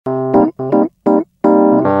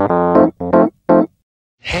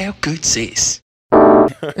good says.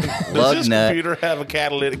 Does Lug this nut. computer have a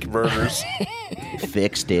catalytic converters?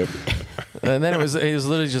 Fixed it. And then it was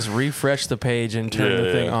literally just refresh the page and turn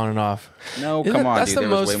the thing on and off. No, Isn't come on, that's dude. the There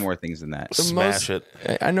was most- way more things than that. Smash it.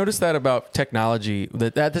 I noticed that about technology.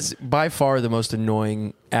 That's by far the most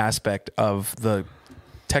annoying aspect of the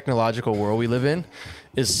technological world we live in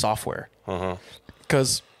is software.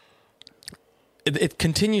 Because it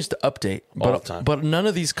continues to update, All the time. but none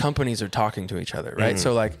of these companies are talking to each other, right?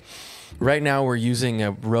 So like right now we're using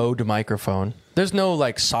a Rode microphone. There's no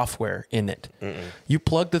like software in it. You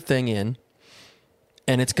plug the thing in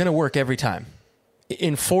and it's going to work every time.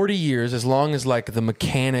 In 40 years, as long as like the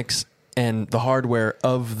mechanics and the hardware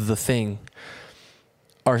of the thing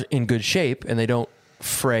are in good shape and they don't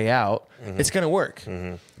fray out, it's going to work.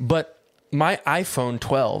 But my iPhone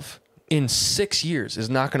 12 in 6 years is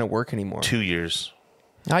not going to work anymore. 2 years.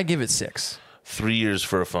 I give it 6. 3 years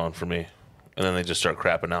for a phone for me. And then they just start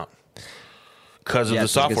crapping out. Because of Yeah, the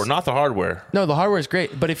it's like software, it's- not the hardware. No, the hardware is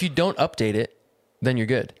great, but if you don't update it, then you're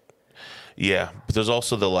good. Yeah. But there's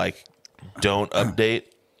also the like, don't update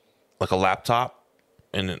like a laptop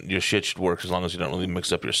and your shit should work as long as you don't really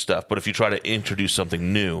mix up your stuff. But if you try to introduce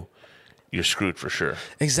something new, you're screwed for sure.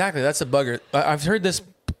 Exactly, that's a bugger. I've heard this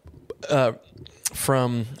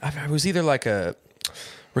from. I was either like a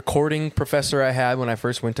recording professor I had when I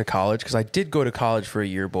first went to college, because I did go to college for a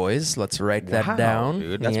year, boys. Let's write that down.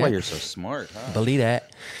 Dude. That's Yeah. why you're so smart, huh? Believe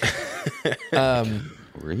that.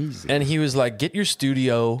 Crazy. And he was like, get your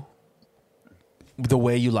studio the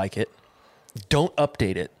way you like it. Don't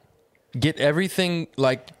update it. Get everything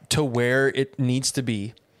like to where it needs to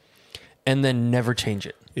be, and then never change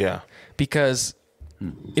it. Yeah. Because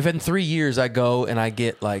if in 3 years I go and I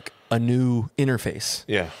get like a new interface,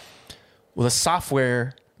 Yeah. well, the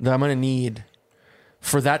software that I'm going to need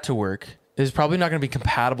for that to work is probably not going to be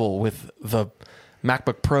compatible with the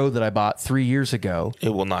MacBook Pro that I bought 3 years ago. It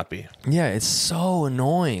will not be. Yeah, it's so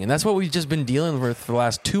annoying. And that's what we've just been dealing with for the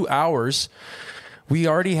last 2 hours. We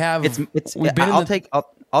already have. We've been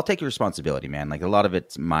I'll take your responsibility, man. Like a lot of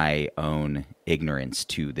it's my own ignorance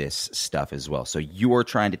to this stuff as well. So you're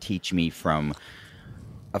trying to teach me from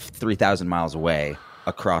 3,000 miles away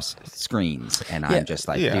across screens, and I'm just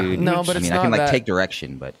like, dude. No, but I it's mean, I not can like that- take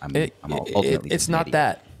direction, but I'm ultimately it's just an not idiot.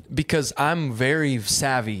 that, because I'm very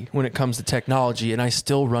savvy when it comes to technology, and I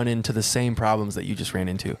still run into the same problems that you just ran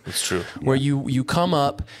into. It's true. Where you come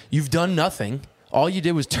up, you've done nothing. All you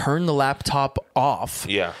did was turn the laptop off.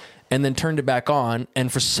 Yeah. And then turned it back on, and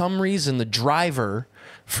for some reason the driver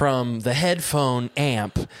from the headphone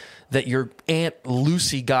amp that your Aunt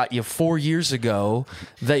Lucy got you 4 years ago,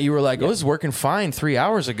 that you were like, oh, this is working fine 3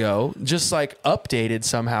 hours ago, just like updated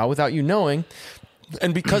somehow without you knowing.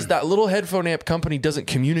 And because that little headphone amp company doesn't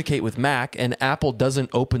communicate with Mac and Apple doesn't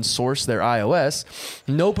open source their iOS,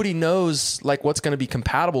 nobody knows like what's going to be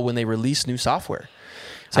compatible when they release new software.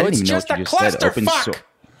 So I didn't it's even know just what a you just said. clusterfuck.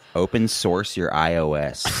 Open source your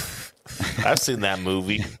iOS. I've seen that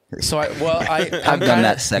movie. So I've I've done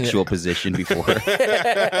that sexual position before.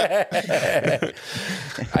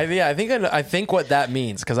 I think what that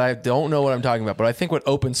means, because I don't know what I'm talking about, but I think what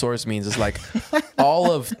open source means is like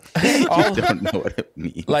all I don't know what it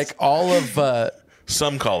means. like all of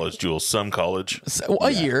Some college, Jules. Some college.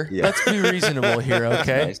 a year. yeah. Let's be reasonable here,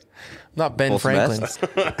 okay? Nice. Not Ben Full Franklin.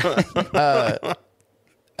 semester.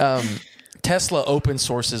 Tesla open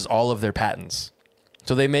sources all of their patents.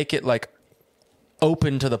 So they make it like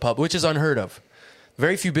open to the public, which is unheard of.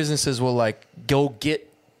 Very few businesses will like go get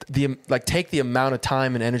take the amount of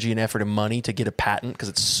time and energy and effort and money to get a patent, because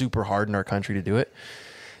it's super hard in our country to do it,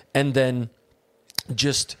 and then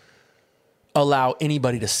just allow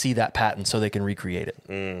anybody to see that patent so they can recreate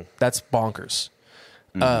it. That's bonkers.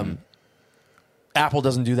 Apple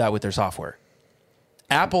doesn't do that with their software.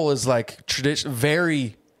 Apple is like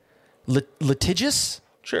very litigious.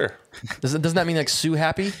 Sure. Doesn't that mean like sue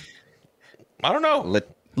happy? I don't know.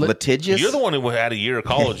 Litigious? You're the one who had a year of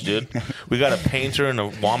college, dude. We got a painter and a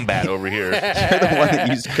wombat over here. You're the one that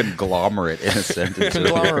used conglomerate in a sentence.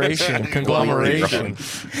 Conglomeration.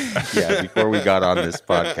 Yeah, before we got on this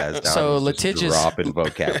podcast, So I was just litigious- dropping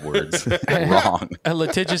vocab words wrong. And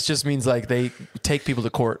litigious just means like they take people to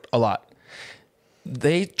court a lot.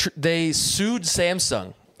 They sued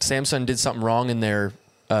Samsung. Samsung did something wrong in their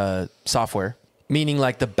software, meaning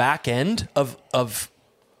like the back end of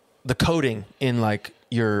the coding in like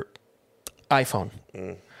your iPhone.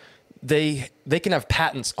 They can have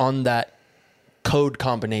patents on that code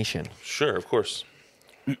combination. Sure, of course.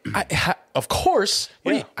 Of course.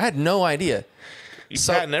 Yeah. I had no idea. You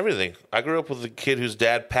patent everything. I grew up with a kid whose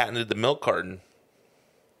dad patented the milk carton.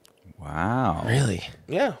 Wow. Really?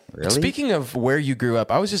 Yeah. Really? Speaking of where you grew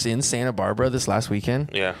up, I was just in Santa Barbara this last weekend.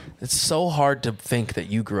 Yeah. It's so hard to think that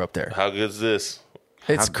you grew up there. How good's this?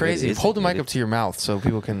 It's good crazy. is Hold it, the mic dude? up to your mouth so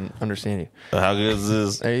people can understand you. How good is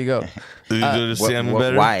this? There you go. Do you understand me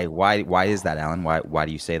better? Why is that, Alan? Why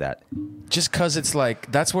do you say that? Just because it's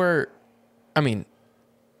like, that's where, I mean,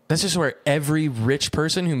 that's just where every rich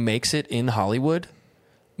person who makes it in Hollywood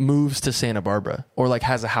moves to Santa Barbara or like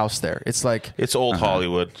has a house there. It's like, It's old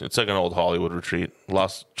Hollywood. It's like an old Hollywood retreat.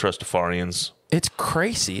 Lost Trustafarians. it's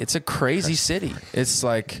crazy. It's a crazy city. It's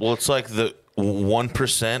like, Well, it's like the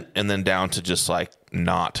 1% and then down to just like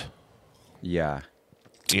not, Yeah.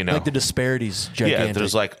 you know. like the disparities gigantic. Yeah,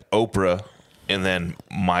 there's like Oprah and then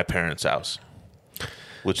my parents' house,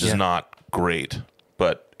 which is Yeah. not great,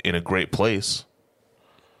 but in a great place.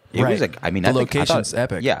 It Right. was like, I mean, The I think- I location's thought-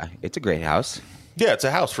 epic. Yeah, it's a great house. Yeah, it's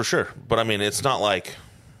a house for sure. But I mean, it's not like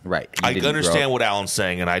Right. You I didn't grow understand up- what Alan's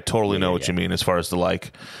saying, and I totally know what you mean as far as the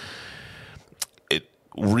like it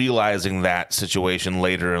realizing that situation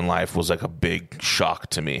later in life was like a big shock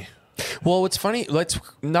to me. Well, what's funny, let's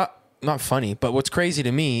not funny, but what's crazy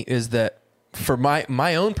to me is that for my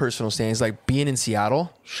own personal standings, like being in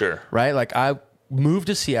Seattle, Sure. right? Like I moved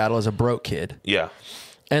to Seattle as a broke kid Yeah.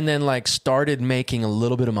 and then like started making a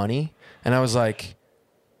little bit of money. And I was like,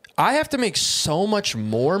 I have to make so much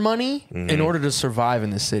more money in order to survive in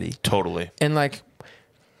this city. Totally. And like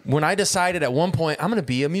when I decided at one point, I'm going to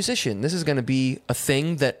be a musician. This is going to be a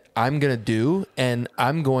thing that I'm going to do. And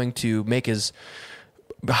I'm going to make as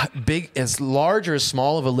big, as large or as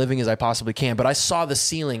small of a living as I possibly can. But I saw the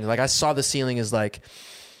ceiling. Like I saw the ceiling as like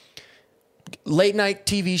late night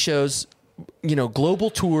TV shows, you know, global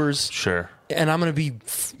tours. Sure. And I'm going to be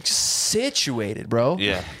situated, bro.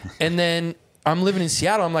 Yeah. And then I'm living in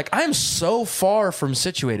Seattle. I'm like, I am so far from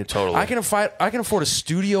situated. Totally. I can afford a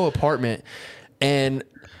studio apartment and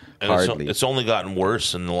And Hardly. it's only gotten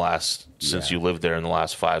worse in the last since you lived there in the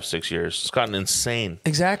last 5-6 years. It's gotten insane.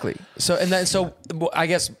 exactly. So I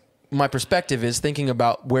guess my perspective is thinking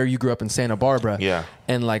about where you grew up in Santa Barbara. Yeah.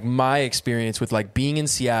 And like my experience with like being in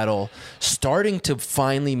Seattle, starting to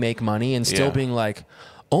finally make money and still Yeah. being like,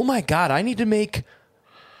 oh my God, I need to make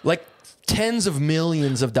like tens of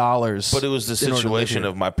millions of dollars. But it was the in order to live situation here.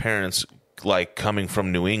 of my parents like coming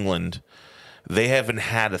from New England. They haven't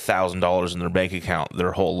had $1,000 in their bank account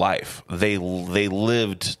their whole life. They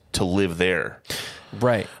lived to live there.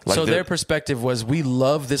 Right. Like So they're- their perspective was, we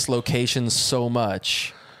love this location so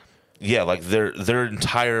much. Yeah, like their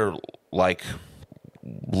entire like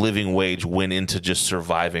living wage went into just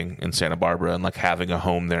surviving in Santa Barbara and like having a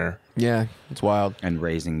home there Yeah, it's wild. And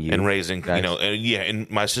raising you. and raising, guys. you know, and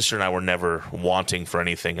my sister and I were never wanting for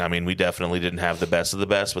anything. I mean, we definitely didn't have the best of the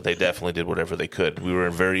best, but they definitely did whatever they could. We were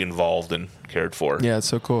very involved and cared for. Yeah, it's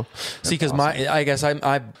so cool. See, because I guess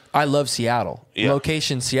I love Seattle. Yeah.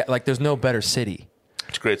 Location, Seattle, like there's no better city.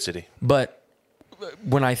 It's a great city. But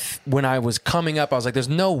when I was coming up, I was like, there's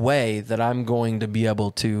no way that I'm going to be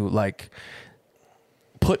able to like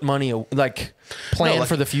put money, like plan No, like-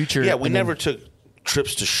 for the future. Yeah, we and then- never took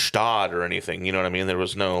trips to Stad or anything. You know what I mean? There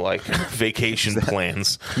was no like vacation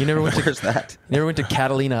plans. You never went to Where's that?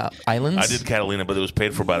 Catalina Islands? I did Catalina, but it was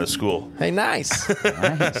paid for by the school. Hey, nice.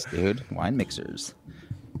 Nice, dude. Wine mixers.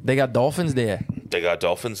 They got dolphins there. They got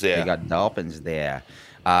dolphins there. They got dolphins there.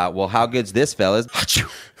 Well, how good's this, fellas?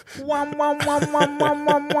 Wom, wom, wom, wom, wom,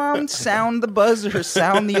 wom, wom. Sound the buzzer,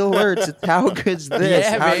 sound the alerts. It's how good's this?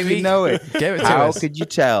 Yeah, how do baby. you know it? Give it to How us. could you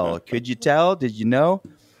tell? Could you tell? Did you know?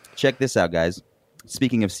 Check this out, guys.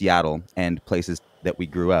 Speaking of Seattle and places that we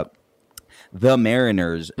grew up, the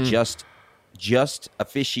Mariners just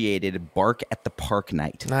officiated Bark at the Park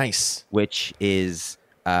night, Nice. which is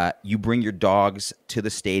you bring your dogs to the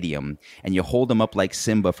stadium and you hold them up like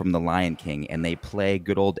Simba from The Lion King, and they play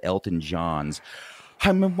good old Elton John's.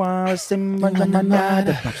 Pajamas, penguins on the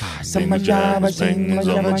bottom.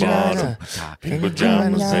 Pink pajamas,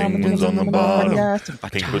 penguins on the bottom.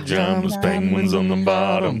 Pink pajamas, penguins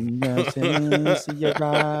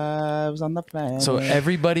on the bottom. So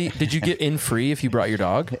everybody, did you get in free if you brought your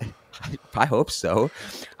dog? I hope so.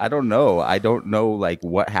 I don't know. I don't know like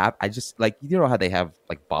what happened. I just like, you know how they have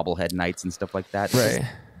like bobblehead nights and stuff like that. Right.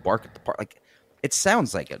 Just Bark at the Park. Like, it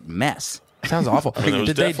sounds like a mess. Sounds awful. I mean, it was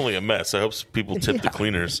Did they definitely a mess. I hope people tipped the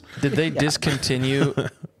cleaners. did they discontinue?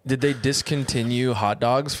 Did they discontinue hot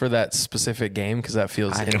dogs for that specific game? Because that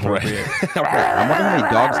feels inappropriate. I wonder how many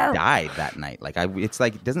dogs died that night. Like, it's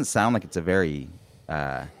like, it doesn't sound like it's a very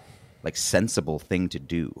like sensible thing to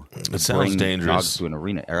do. It sounds Bring dangerous. Dogs to an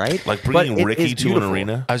arena, all right? Like But bringing it Ricky is to an beautiful.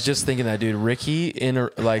 arena. I was just thinking that, dude. Ricky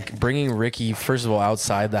bringing Ricky first of all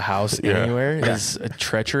outside the house Yeah. anywhere is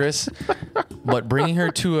treacherous, but bringing her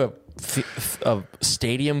to a a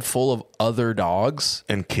stadium full of other dogs.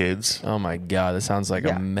 And kids. Oh my god, that sounds like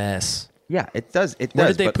Yeah. a mess. Yeah, it does. It Where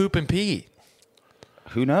does. did they but poop and pee?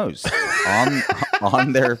 Who knows?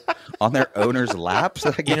 on their owner's laps.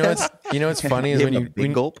 I You know guess? what's funny is Give when them a you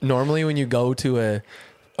big gulp. normally when you go to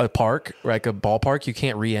a park, like a ballpark, you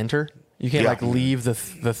can't re-enter. You can't Yeah. like leave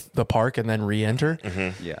the park and then re-enter.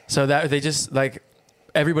 Yeah. So that they just like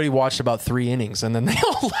everybody watched about 3 innings and then they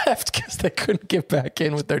all left because they couldn't get back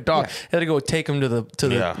in with their dog. Yeah. They had to go take them to the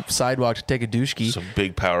Yeah. sidewalk to take a douche-ski. It's a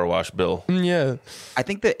big power wash bill. Yeah. I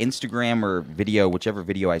think the Instagram or video, whichever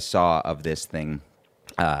video I saw of this thing,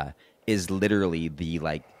 is literally the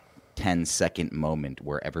like 10-second moment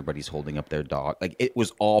where everybody's holding up their dog. Like it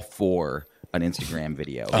was all for an Instagram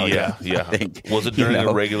video. Oh yeah. I think, Was it during you know?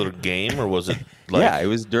 a regular game or was it like Yeah, it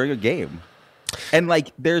was during a game. And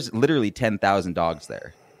like there's literally 10,000 dogs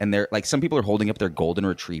there. And they're like some people are holding up their golden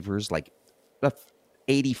retrievers, like a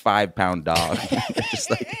 85-pound dog. They're just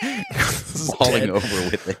like falling Ted. over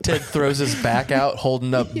with it. Ted throws his back out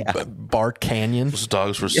holding up Bart Canyon. Those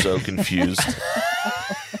dogs were so confused.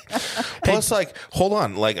 Plus, like, hold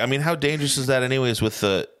on. Like, I mean, how dangerous is that, anyways, with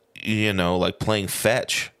the, like playing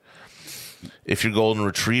fetch? If your golden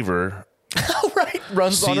retriever Right.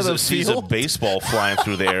 Runs onto the sees a field. baseball flying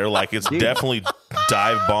through the air, like, it's definitely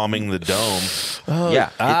dive bombing the dome. Yeah.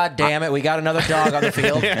 Ah, damn it. We got another dog on the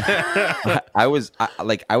field. I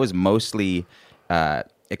was mostly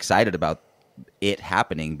excited about it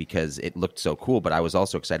happening because it looked so cool, but I was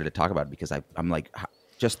also excited to talk about it because I'm like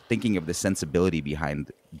just thinking of the sensibility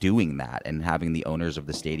behind doing that and having the owners of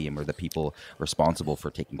the stadium or the people responsible for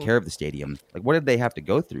taking care of the stadium, like what did they have to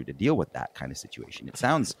go through to deal with that kind of situation? It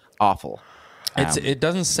sounds awful. It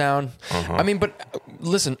doesn't sound. I mean, but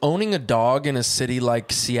listen, owning a dog in a city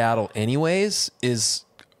like Seattle, anyways, is,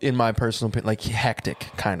 in my personal opinion, like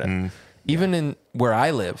hectic, kind of. Even in where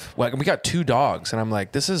I live, like we got 2 dogs, and I'm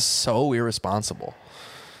like, this is so irresponsible.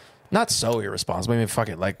 Not so irresponsible. I mean, fuck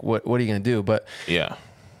it. Like, what are you gonna do? But Yeah.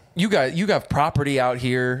 you got property out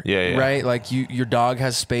here, Yeah. right? Like your dog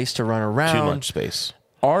has space to run around. Too much space.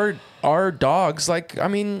 Our dogs, like, I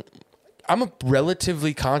mean, I'm a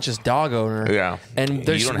relatively conscious dog owner. Yeah. And You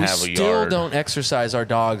there's, don't we have a still yard. don't exercise our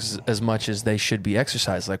dogs as much as they should be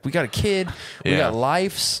exercised. Like, we got a kid, we Yeah. got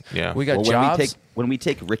lives, Yeah. we got Well, jobs. when we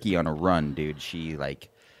take Ricky on a run, dude, she like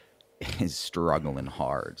is struggling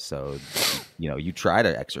hard. So, you try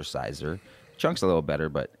to exercise her. Chunk's a little better,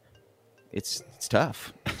 but it's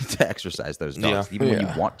tough to exercise those dogs, Yeah. even when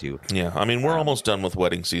Yeah. you want to. Yeah. I mean, we're almost done with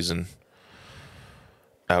wedding season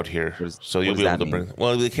out here. So what you'll does be able that to mean? bring.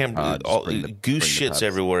 Well, we can't. Just bring the goose shits pups.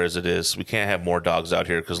 everywhere as it is. We can't have more dogs out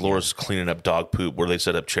here because Laura's cleaning up dog poop where they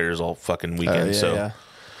set up chairs all fucking weekend. So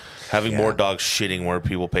having more dogs shitting where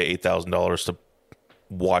people pay $8,000 to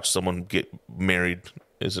watch someone get married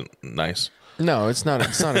isn't nice. No, it's not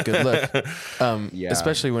a good look. Yeah.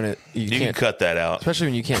 Especially when You can can't, cut that out. especially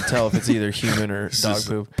when you can't tell if it's either human or This dog is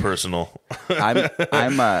poop. personal.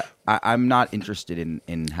 I'm not interested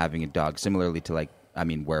in having a dog. Similarly to like, I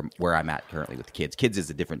mean, where I'm at currently with kids. Kids is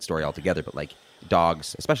a different story altogether. But like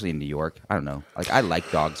dogs, especially in New York, I don't know. Like I like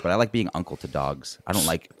dogs, but I like being uncle to dogs. I don't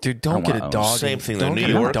like. Dude, I don't get wanna a own. dog. Same thing though, Don't New get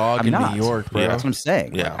York. a dog I'm in not. New York, bro. Yeah. That's what I'm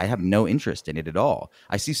saying. Yeah. Like, I have no interest in it at all.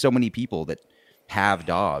 I see so many people that have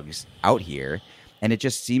dogs out here, and it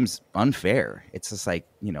just seems unfair. It's just like,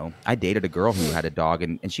 I dated a girl who had a dog,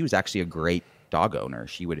 and she was actually a great dog owner.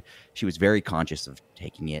 She was very conscious of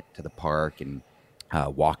taking it to the park and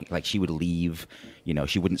walking. Like she would leave,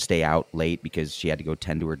 she wouldn't stay out late because she had to go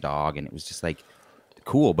tend to her dog, and it was just like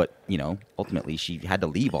cool. But ultimately, she had to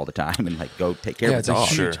leave all the time and like go take care Yeah, of it's the a dog.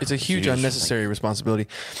 huge, Sure. it's a huge Huge. unnecessary responsibility.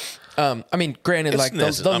 I mean, granted, It's like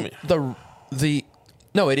the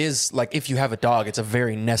no, it is like if you have a dog, it's a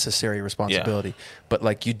very necessary responsibility. But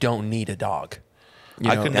like, you don't need a dog.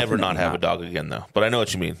 I could never definitely not have not. a dog again though. But I know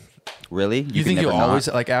what you mean. Really? You can think you'll never not? always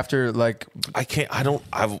like after like I can't. I don't.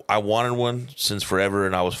 I wanted one since forever,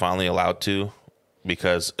 and I was finally allowed to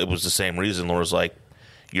because it was the same reason. Laura's like,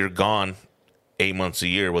 "You're gone 8 months a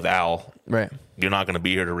year with Al. right? You're not going to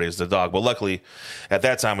be here to raise the dog." But luckily, at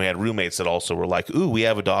that time, we had roommates that also were like, "Ooh, we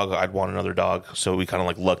have a dog. I'd want another dog." So we kind of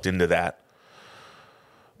like lucked into that.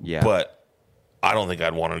 Yeah. But I don't think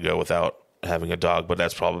I'd want to go without having a dog. But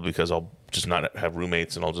that's probably because I'll just not have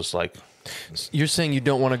roommates, and I'll just like, You're saying you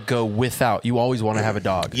don't want to go without. You always want to have a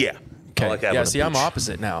dog. yeah. Okay. I like having Yeah. a See, I'm pooch.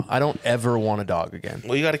 opposite now. I don't ever want a dog again.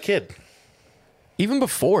 Well, you got a kid. Even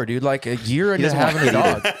before, dude, like a year into doesn't want having a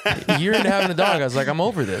dog, a year into having a dog, I was like, I'm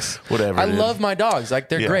over this. Whatever, I dude. love my dogs. Like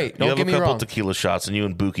they're Yeah. great. You Don't have get me a couple wrong. tequila shots, and you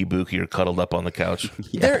and Bookie are cuddled up on the couch.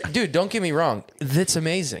 Dude, don't get me wrong. That's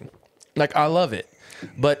amazing. Like I love it,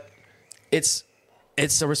 but it's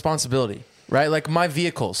it's a responsibility, right? Like my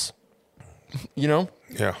vehicles, you know,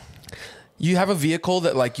 Yeah. you have a vehicle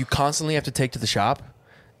that like you constantly have to take to the shop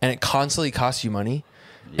and it constantly costs you money.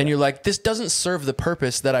 And you're like, this doesn't serve the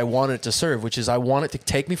purpose that I want it to serve, which is I want it to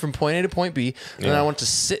take me from point A to point B, and then I want it to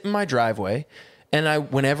sit in my driveway, and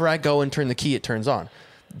whenever I go and turn the key, it turns on.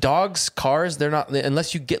 Dogs, cars, they're not,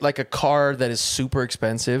 unless you get like a car that is super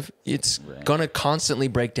expensive, it's gonna constantly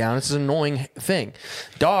break down. It's an annoying thing.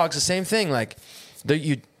 Dogs, the same thing. Like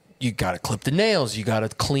you got to clip the nails. You got to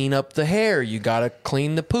clean up the hair. You got to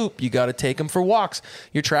clean the poop. You got to take them for walks.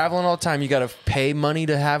 You're traveling all the time. You got to pay money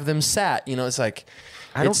to have them sat. You know, it's like,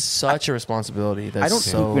 it's such a responsibility. That's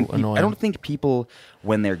so annoying. I don't think people,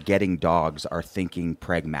 when they're getting dogs, are thinking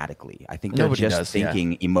pragmatically. I think they're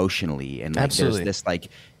thinking emotionally. And like, there's this like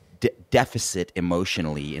deficit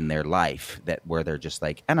emotionally in their life where they're just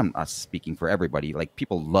like, and I'm not speaking for everybody, like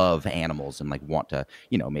people love animals and like want to,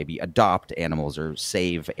 you know, maybe adopt animals or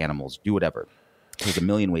save animals, do whatever. There's a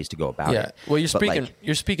million ways to go about it. Well, you're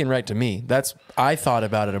speaking right to me. I thought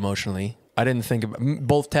about it emotionally. I didn't think about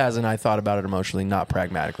both Taz and I thought about it emotionally, not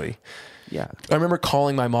pragmatically. Yeah. I remember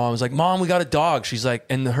calling my mom. I was like, Mom, we got a dog. She's like,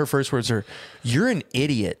 and her first words are, "You're an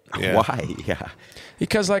idiot." Yeah. Why? Yeah.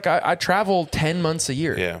 Because like I travel 10 months a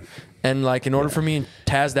year. Yeah. And like in order for me and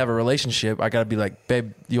Taz to have a relationship, I got to be like,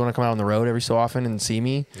 babe, you want to come out on the road every so often and see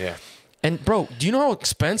me? Yeah. And bro, do you know how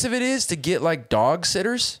expensive it is to get like dog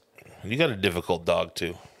sitters? You got a difficult dog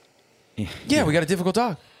too. Yeah, we got a difficult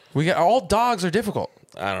dog. All dogs are difficult.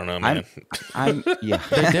 I don't know, man.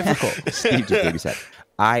 They're difficult. Steve just babysat.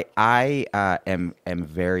 I am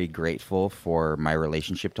very grateful for my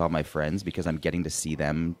relationship to all my friends because I'm getting to see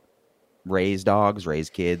them raise dogs, raise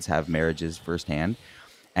kids, have marriages firsthand.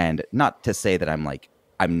 And not to say that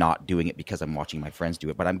I'm not doing it because I'm watching my friends do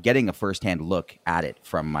it, but I'm getting a firsthand look at it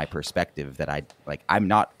from my perspective that I'm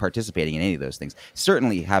not participating in any of those things.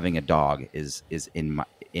 Certainly having a dog is in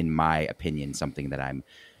my opinion something that I'm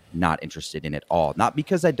not interested in at all. Not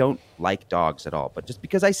because I don't like dogs at all, but just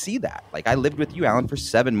because I see that. Like I lived with you, Alan, for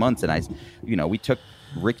 7 months, and we took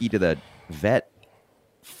Ricky to the vet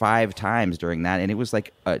 5 times during that, and it was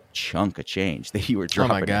like a chunk of change that you were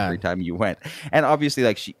dropping every time you went. And obviously,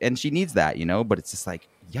 like she needs that, you know. But it's just like,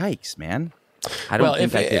 yikes, man. I don't.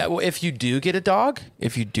 If you do get a dog,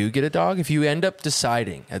 if you end up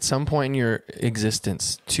deciding at some point in your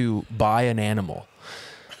existence to buy an animal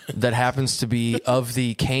that happens to be of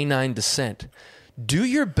the canine descent, do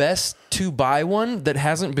your best to buy one that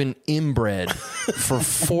hasn't been inbred for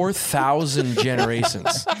 4,000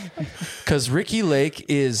 generations. Because Ricky Lake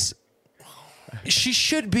she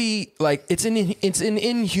should be like, it's an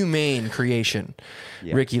inhumane creation,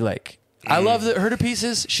 yeah. Ricky Lake. I love her to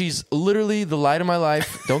pieces. She's literally the light of my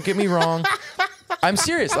life. Don't get me wrong. I'm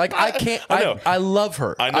serious. Like I love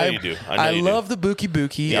her. I know you do. I love the bookie.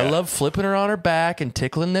 Yeah. I love flipping her on her back and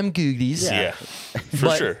tickling them goodies. Yeah,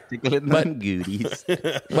 for sure. Tickling them goodies.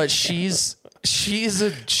 But she is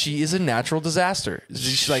a natural disaster.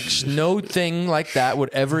 She's like, no thing like that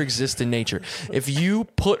would ever exist in nature. If you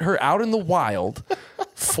put her out in the wild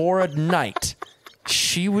for a night,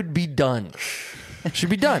 she would be done.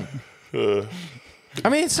 She'd be done. I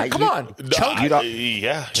mean, come on, Chunk.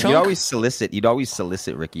 You'd always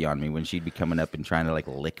solicit Ricky on me when she'd be coming up and trying to like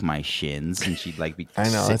lick my shins, and she'd like be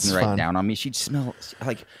sitting right down on me. She'd smell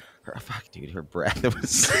like her breath. It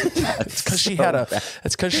was. It's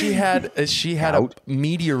because she had a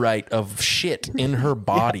meteorite of shit in her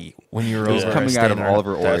body when you were over. Coming out of all of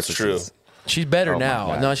her orifices. That's true. She's better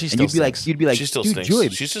now. No, she's still. You'd be like, she still dude, stinks. Julie,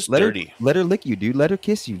 She's just dirty. Let her lick you, dude. Let her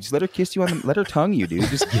kiss you. Just let her kiss you let her tongue you, dude.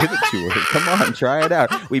 Just give it to her. Come on, try it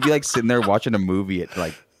out. We'd be like sitting there watching a movie at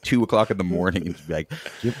like 2:00 in the morning, and just be like,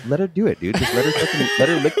 let her do it, dude. Just let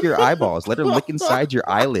her lick your eyeballs. Let her lick inside your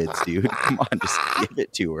eyelids, dude. Come on, just give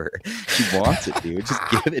it to her. She wants it, dude. Just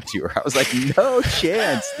give it to her. I was like, no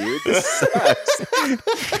chance, dude. This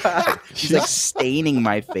sucks. God. She's like staining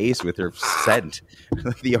my face with her scent.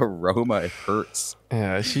 The aroma, it hurts.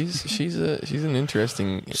 Yeah, she's an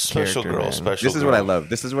interesting special character, girl. Man. Special. This is what I love.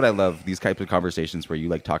 This is what I love. These types of conversations where you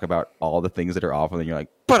like talk about all the things that are awful, and you're like,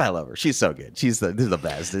 "But I love her. She's so good. This is the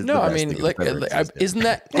best." This is the best I mean, like, isn't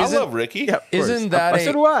that? I love Ricky. Yeah, isn't that?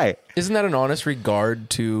 So do I. Isn't that an honest regard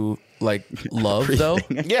to like love, though?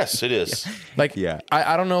 Yes, it is. Like, yeah.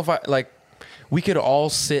 I don't know if we could all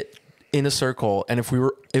sit in a circle, and if we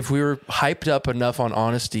were hyped up enough on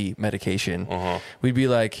honesty medication, we'd be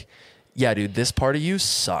like, yeah, dude, this part of you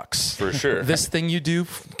sucks. For sure. This thing you do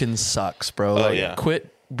fucking sucks, bro. Oh, like, yeah.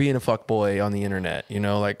 Quit being a fuckboy on the internet, you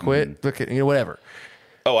know, like quit, look at, whatever.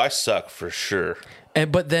 Oh, I suck for sure.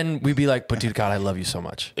 but then we'd be like, but dude, God, I love you so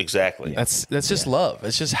much. Exactly. That's just love.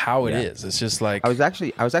 It's just how it is. It's just like I was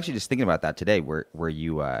actually just thinking about that today, where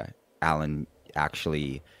you, Alan,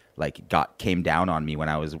 actually like came down on me when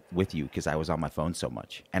I was with you because I was on my phone so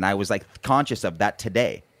much, and I was like conscious of that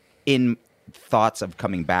today, in thoughts of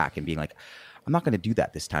coming back and being like, I'm not going to do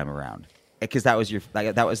that this time around, because that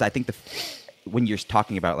was I think when you're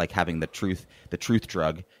talking about like having the truth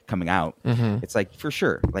drug coming out, it's like for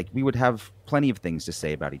sure, like we would have plenty of things to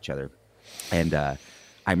say about each other, and I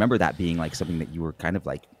remember that being like something that you were kind of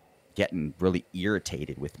like getting really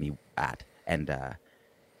irritated with me at, and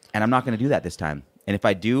I'm not going to do that this time. And if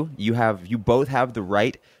I do, you both have the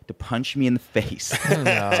right to punch me in the face.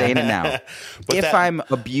 Saying it now. If I'm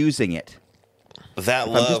abusing it. That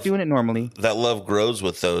if love, I'm just doing it normally. That love grows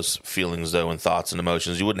with those feelings, though, and thoughts and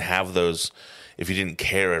emotions. You wouldn't have those if you didn't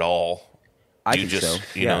care at all. You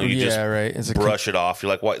just brush it off.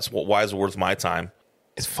 You're like, why is it worth my time?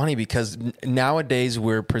 It's funny because nowadays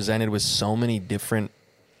we're presented with so many different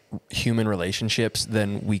human relationships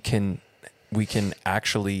than we can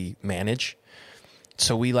actually manage.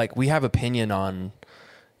 So we have opinion on,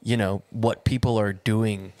 what people are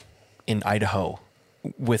doing in Idaho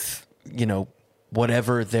with,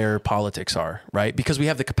 whatever their politics are, right? Because we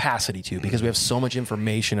have the capacity to, because we have so much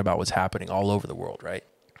information about what's happening all over the world, right?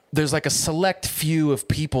 There's like a select few of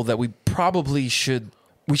people that we probably should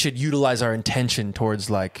utilize our intention towards,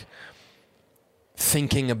 like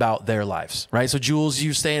thinking about their lives, right? So Jules,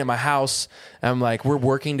 you staying at my house, and I'm like, we're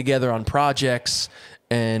working together on projects.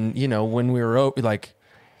 And, when we were like,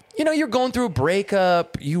 you're going through a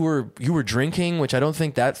breakup, you were drinking, which I don't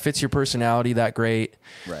think that fits your personality that great.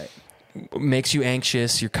 Right. Makes you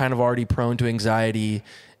anxious. You're kind of already prone to anxiety,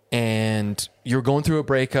 and you're going through a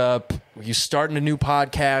breakup. You're starting a new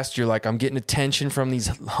podcast. You're like, I'm getting attention from these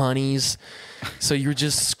honeys. So you're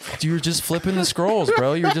just flipping the scrolls,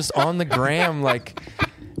 bro. You're just on the gram. Like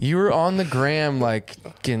you were on the gram, like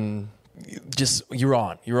you're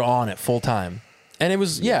on it full time. And it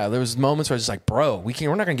was, there was moments where I was just like, bro,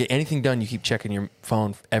 we're not going to get anything done. You keep checking your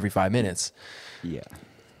phone every 5 minutes. Yeah.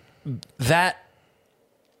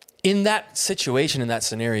 In that situation, in that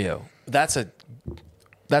scenario, that's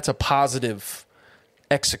a positive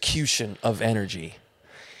execution of energy.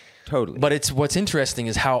 Totally. But what's interesting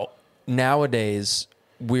is how nowadays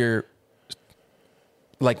we're,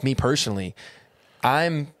 like me personally,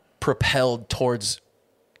 I'm propelled towards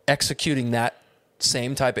executing that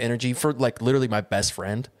same type of energy for like literally my best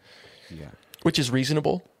friend, which is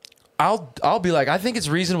reasonable. I'll be like, I think it's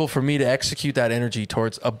reasonable for me to execute that energy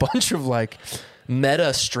towards a bunch of like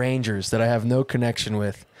meta strangers that I have no connection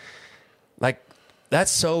with. Like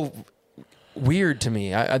that's so weird to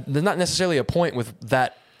me. There's not necessarily a point with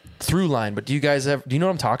that through line, but do you know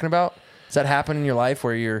what I'm talking about? Does that happen in your life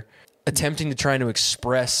where you're attempting to try to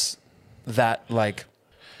express that, like,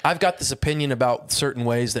 I've got this opinion about certain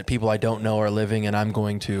ways that people I don't know are living, and I'm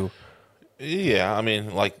going to... Yeah, I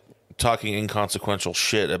mean, like, talking inconsequential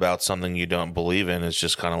shit about something you don't believe in is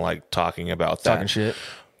just kind of like talking about that. Talking shit.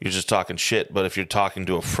 You're just talking shit, but if you're talking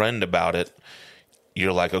to a friend about it,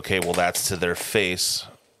 you're like, okay, well, that's to their face.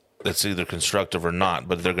 It's either constructive or not,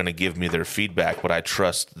 but they're going to give me their feedback, but I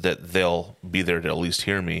trust that they'll be there to at least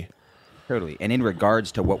hear me. Totally. And in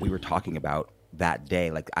regards to what we were talking about that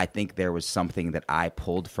day, like I think there was something that I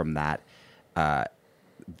pulled from that,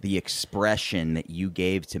 the expression that you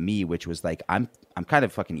gave to me, which was like, I'm kind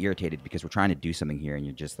of fucking irritated because we're trying to do something here and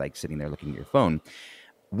you're just like sitting there looking at your phone.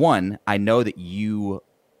 One, I know that you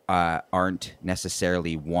aren't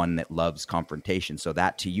necessarily one that loves confrontation, so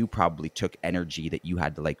that to you probably took energy that you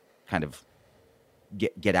had to like kind of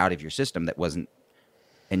get out of your system that wasn't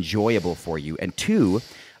enjoyable for you. And two,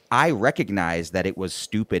 I recognized that it was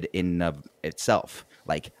stupid in of itself.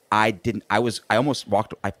 Like I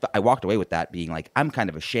walked away with that being like, I'm kind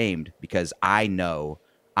of ashamed because I know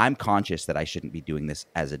I'm conscious that I shouldn't be doing this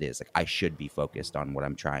as it is. Like I should be focused on what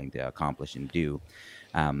I'm trying to accomplish and do.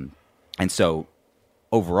 And so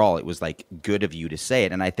overall it was like good of you to say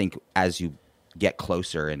it. And I think as you get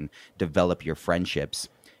closer and develop your friendships,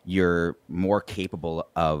 you're more capable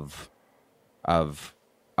of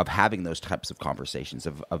having those types of conversations,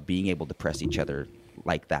 of being able to press each other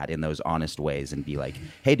like that in those honest ways and be like,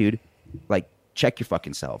 hey dude, like check your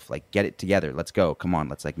fucking self, like get it together. Let's go. Come on.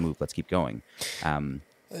 Let's like move. Let's keep going. And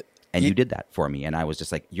you did that for me. And I was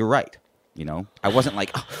just like, you're right. You know, I wasn't like,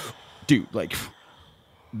 oh, dude, like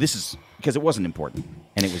this is because it wasn't important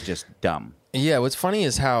and it was just dumb. Yeah. What's funny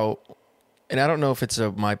is how, and I don't know if it's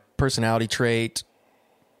my personality trait.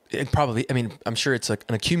 It probably, I mean, I'm sure it's like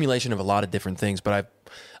an accumulation of a lot of different things, but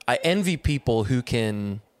I envy people who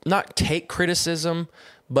can not take criticism,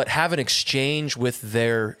 but have an exchange with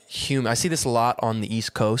their human. I see this a lot on the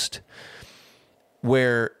East Coast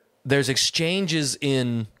where there's exchanges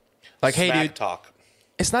in like, hey, Smack dude, talk.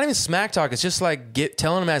 it's not even smack talk. It's just like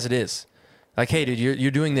telling them as it is. Like, hey, dude,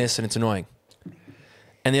 you're doing this and it's annoying.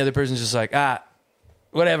 And the other person's just like,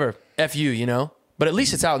 whatever, F you, you know? But at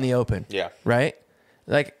least it's out in the open. Yeah. Right?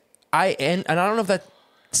 Like, and I don't know if that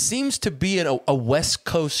seems to be a West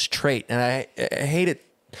Coast trait. And I hate it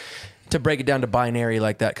to break it down to binary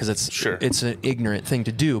like that because it's an ignorant thing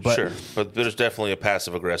to do. But Sure. But there's definitely a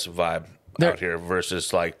passive aggressive vibe out here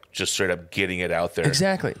versus like just straight up getting it out there.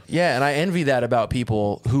 Exactly. Yeah. And I envy that about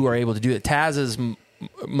people who are able to do it. Taz is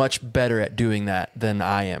much better at doing that than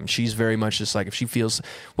I am. She's very much just like, if she feels,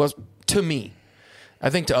 well, to me, I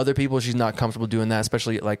think to other people, she's not comfortable doing that,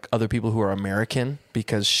 especially like other people who are American,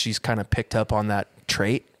 because she's kind of picked up on that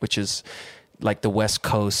trait, which is like the West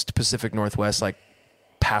Coast, Pacific Northwest, like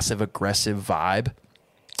passive aggressive vibe.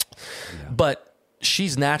 Yeah. But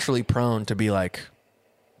she's naturally prone to be like,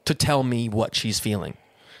 to tell me what she's feeling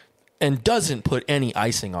and doesn't put any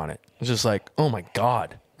icing on it. It's just like, oh my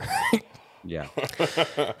God. Yeah.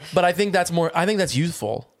 But I think that's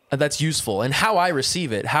youthful. That's useful. And how I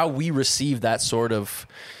receive it, how we receive that sort of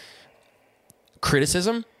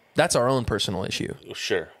criticism, that's our own personal issue.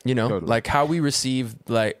 Sure. You know, Totally. like how we receive,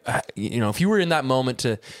 like, you know, if you were in that moment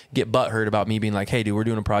to get butthurt about me being like, hey, dude, we're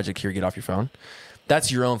doing a project here, get off your phone.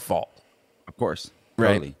 That's your own fault. Of course. Right.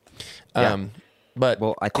 Totally. Yeah. But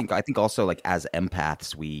Well, I think also like as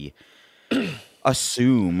empaths, we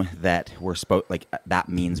assume that we're that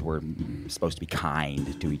means we're supposed to be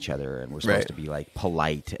kind to each other and we're supposed to be like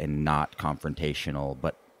polite and not confrontational.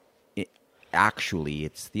 But actually,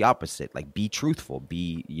 it's the opposite. Like, be truthful,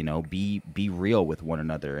 be real with one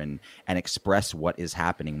another and express what is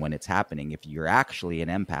happening when it's happening. If you're actually an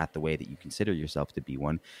empath, the way that you consider yourself to be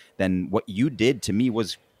one, then what you did to me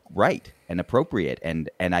was right and appropriate. And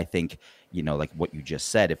I think, you know, like what you just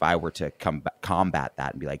said, if I were to combat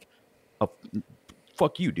that and be like, oh,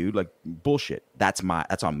 fuck you, dude, like bullshit, that's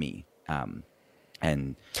on me.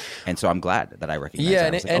 And so I'm glad that I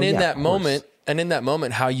recognize that. And in that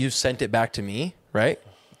moment, how you sent it back to me, right?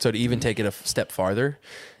 So to even take it a step farther,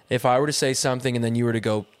 if I were to say something and then you were to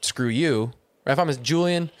go, screw you, or if I'm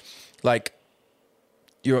Julian, like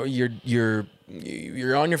you're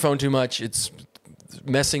on your phone too much, it's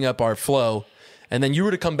messing up our flow. And then you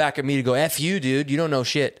were to come back at me to go, F you, dude, you don't know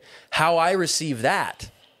shit. How I receive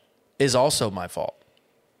that is also my fault.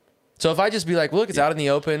 So if I just be like, look, it's out in the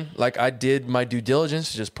open, like I did my due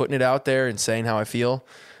diligence, just putting it out there and saying how I feel,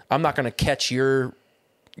 I'm not going to catch your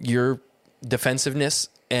defensiveness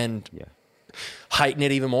and heighten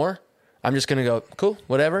it even more. I'm just going to go, cool,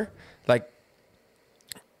 whatever. Like,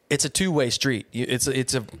 it's a two-way street.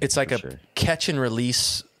 It's like a catch and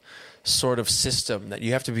release sort of system that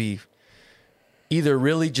you have to be either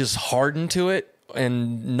really just hardened to it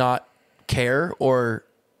and not care, or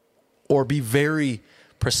be very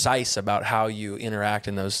precise about how you interact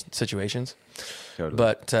in those situations. Totally.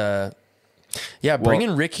 But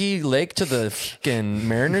bringing Ricky Lake to the fucking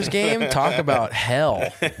Mariners game, talk about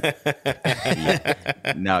hell.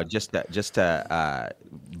 No, just to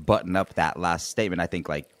button up that last statement, I think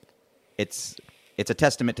like it's a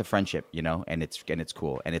testament to friendship, you know, and it's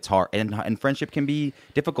cool and it's hard, and friendship can be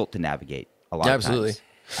difficult to navigate a lot of times.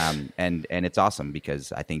 And it's awesome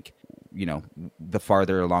because I think, you know, the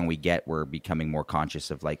farther along we get, we're becoming more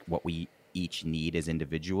conscious of like what we each need as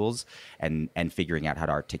individuals and figuring out how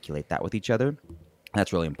to articulate that with each other.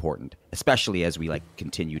 That's really important, especially as we like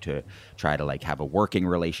continue to try to like have a working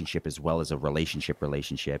relationship as well as a relationship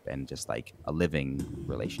and just like a living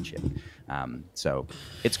relationship. So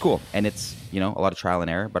it's cool. And it's, you know, a lot of trial and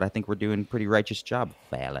error, but I think we're doing a pretty righteous job,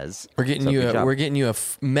 fellas. We're getting you a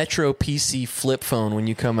Metro PC flip phone when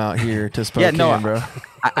you come out here to Spokane, bro.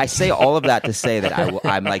 I say all of that to say that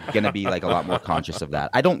I'm like going to be like a lot more conscious of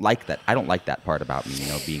that. I don't like that part about me, you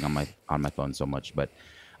know, being on my phone so much, but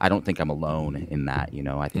I don't think I'm alone in that, you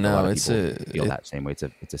know. I think a lot of people feel that same way.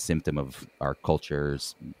 It's a symptom of our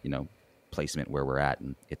culture's, you know, placement where we're at,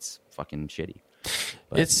 and it's fucking shitty.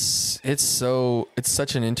 But it's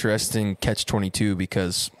such an interesting catch-22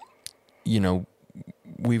 because, you know,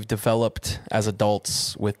 we've developed as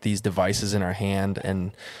adults with these devices in our hand,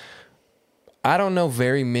 and I don't know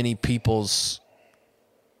very many people's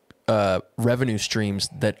revenue streams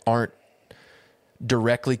that aren't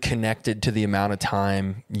directly connected to the amount of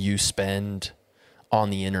time you spend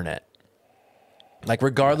on the internet. Like,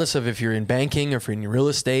 regardless of if you're in banking or if you're in real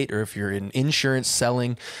estate or if you're in insurance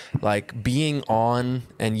selling, like being on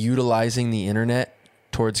and utilizing the internet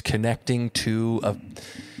towards connecting to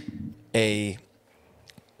a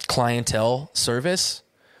clientele service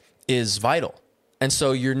is vital. And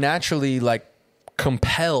so you're naturally like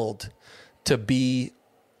compelled to be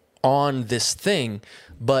on this thing.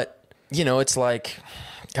 But, you know, it's like,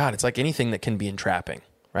 God, it's like anything that can be entrapping,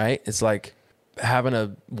 right? It's like having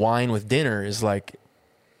a wine with dinner is like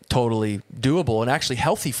totally doable and actually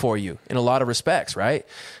healthy for you in a lot of respects, right?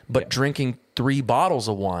 But drinking 3 bottles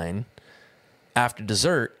of wine after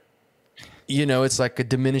dessert, you know, it's like a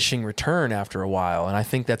diminishing return after a while. And I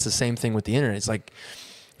think that's the same thing with the internet. It's like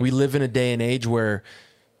we live in a day and age where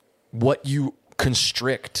what you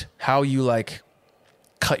constrict, how you like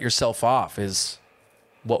cut yourself off is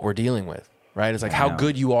what we're dealing with, right? It's like how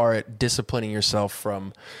good you are at disciplining yourself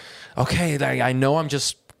from, okay, I know I'm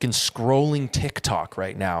just scrolling TikTok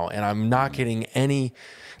right now and I'm not getting any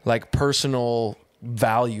like personal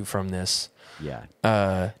value from this.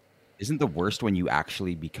 Yeah. Isn't the worst when you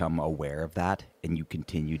actually become aware of that and you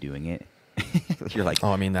continue doing it? You're like,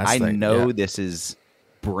 oh, I mean, I know this is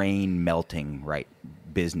brain melting, right?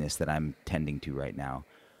 Business that I'm tending to right now,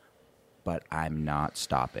 but I'm not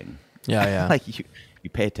stopping. Yeah, yeah. Like you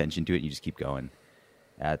pay attention to it and you just keep going.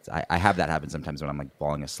 I have that happen sometimes when I'm like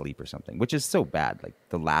falling asleep or something, which is so bad. Like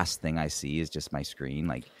the last thing I see is just my screen.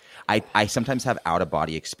 Like I sometimes have out of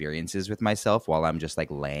body experiences with myself while I'm just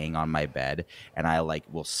like laying on my bed, and I like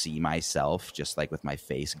will see myself just like with my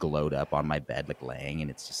face glowed up on my bed, like laying,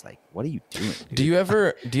 and it's just like, what are you doing, dude? Do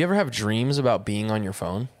you ever have dreams about being on your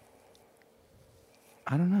phone?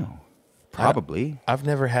 I don't know. Probably. I've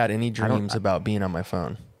never had any dreams about being on my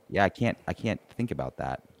phone. Yeah, I can't think about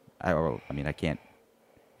that. I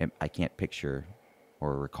can't picture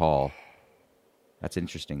or recall. That's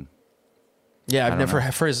interesting. Yeah, I've never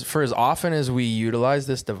for as often as we utilize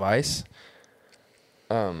this device,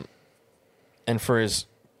 and for as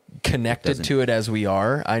connected to it as we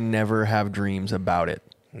are, I never have dreams about it.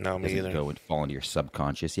 No, me either. Go and fall into your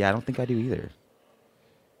subconscious. Yeah, I don't think I do either.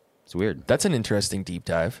 It's weird. That's an interesting deep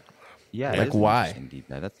dive. Yeah, like why? Deep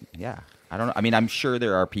dive. I don't know. I mean, I'm sure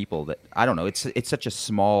there are people that I don't know. It's such a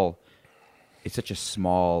small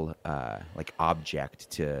like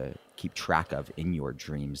object to keep track of in your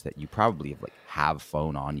dreams that you probably have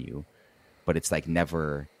phone on you, but it's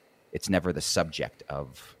never the subject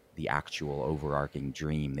of the actual overarching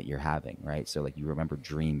dream that you're having, right? So like you remember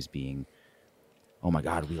dreams being, oh my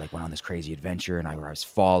God, we like went on this crazy adventure and I was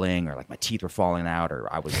falling, or like my teeth were falling out,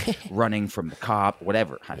 or I was running from the cop,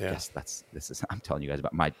 whatever. I guess I'm telling you guys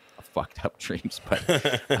about my fucked up dreams, but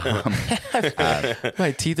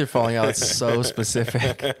my teeth are falling out. It's so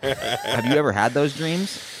specific. Have you ever had those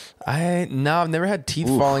dreams? I've never had teeth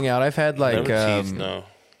falling out. I've had like teeth, no.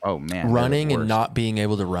 Oh man, running and not being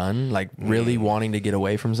able to run, like really wanting to get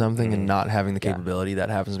away from something and not having the capability. That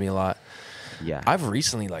happens to me a lot. Yeah, I've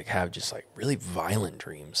recently have just like really violent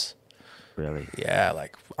dreams. Really? Yeah,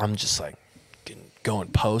 like I'm just like going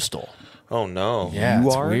postal. Oh no! Yeah,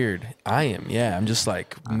 it's weird. I am. Yeah, I'm just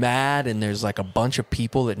like mad, and there's like a bunch of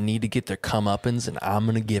people that need to get their comeuppance, and I'm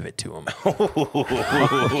gonna give it to them.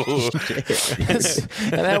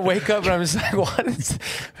 And I wake up and I'm just like, "What is?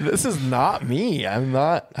 This is not me. I'm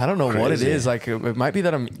not. I don't know what it is. Like it might be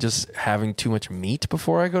that I'm just having too much meat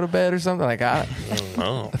before I go to bed or something. Like I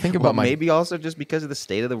think about maybe also just because of the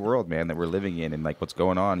state of the world, man, that we're living in, and like what's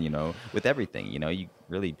going on, with everything. You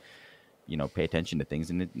really. Pay attention to things,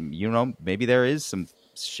 and maybe there is some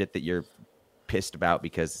shit that you're pissed about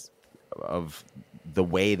because of the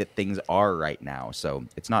way that things are right now. So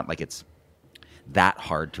it's not like it's that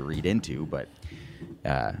hard to read into, but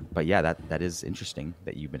yeah, that is interesting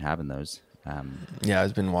that you've been having those. Yeah,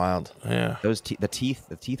 it's been wild. Yeah, those the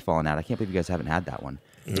teeth falling out. I can't believe you guys haven't had that one.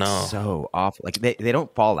 No, it's so awful. Like they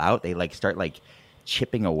don't fall out. They like start like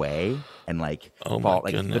chipping away and like fall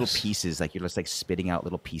like little pieces, like you're just like spitting out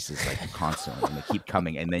little pieces like constantly, and they keep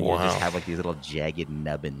coming, and then you just have like these little jagged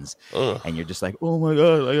nubbins, and you're just like, oh my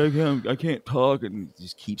God, like I can't talk, and you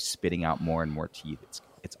just keep spitting out more and more teeth.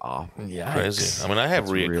 It's awful. Yeah, crazy. I mean, I have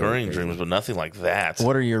reoccurring dreams, but nothing like that.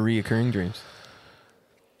 What are your reoccurring dreams?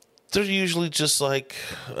 They're usually just like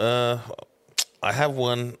I have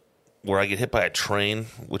one where I get hit by a train,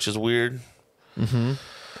 which is weird. Mm-hmm.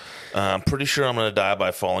 I'm pretty sure I'm going to die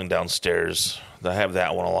by falling downstairs. I have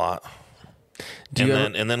that one a lot.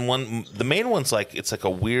 And then one, the main one's like, it's like a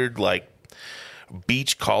weird like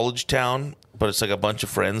beach college town, but it's like a bunch of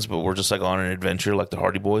friends, but we're just like on an adventure like the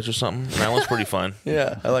Hardy Boys or something. And that one's pretty fun.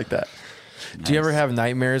 Yeah, I like that. Nice. Do you ever have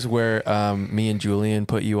nightmares where me and Julian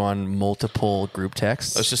put you on multiple group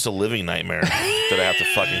texts? It's just a living nightmare that I have to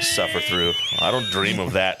fucking suffer through. I don't dream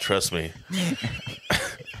of that, trust me.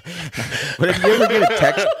 But if you ever get a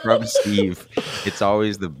text from Steve, it's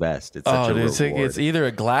always the best. It's such a reward. It's either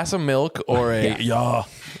a glass of milk or a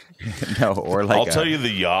No, or like I'll tell you the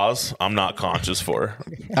yaws I'm not conscious for.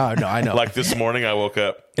 Oh no, I know. Like this morning, I woke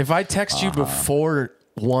up. if I text you before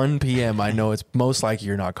 1 p.m., I know it's most likely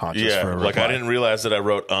you're not conscious for a Yeah, like reply. I didn't realize that I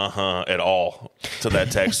wrote at all to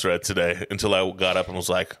that text thread today until I got up and was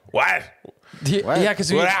like, what? Yeah,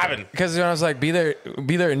 because What happened? Because when I was like, be there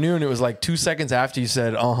at noon. It was like 2 seconds after you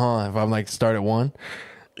said, If I'm like, start at 1,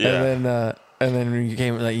 Yeah. and then when you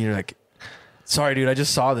came, like, you're like, sorry, dude, I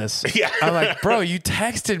just saw this. Yeah. I'm like, bro, you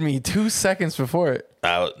texted me 2 seconds before it.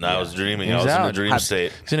 I was dreaming. He I was was in a out. dream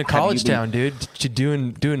state. He's in a college town, dude,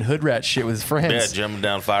 doing hood rat shit with his friends. Yeah, jumping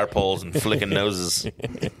down fire poles and flicking noses.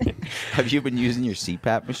 have you been using your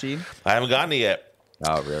CPAP machine? I haven't gotten it yet.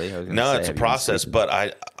 Oh, really? I was gonna No, say, it's a have you been process, sleeping?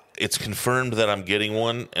 but it's confirmed that I'm getting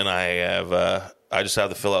one, and I just have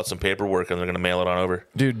to fill out some paperwork, and they're going to mail it on over.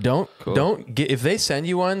 Dude, don't get if they send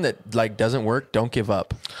you one that like doesn't work, don't give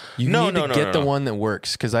up. You No, need no, to no, get no, the no. one that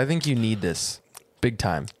works because I think you need this big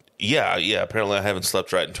time. Yeah. Apparently, I haven't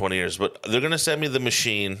slept right in 20 years, but they're going to send me the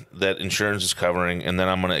machine that insurance is covering, and then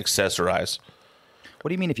I'm going to accessorize. What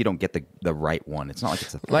do you mean if you don't get the right one? It's not like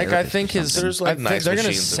it's a Like I therapist think or his, something. There's, like, I think nice they're gonna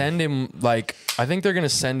machines send him like I think they're gonna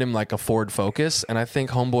send him like a Ford Focus, and I think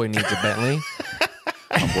Homeboy needs a Bentley.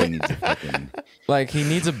 Homeboy needs a fucking. Like he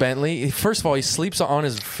needs a Bentley. First of all, he sleeps on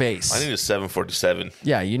his face. I need a 747.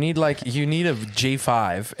 Yeah, you need a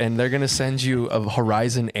J5, and they're gonna send you a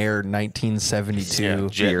Horizon Air 1972. Yeah,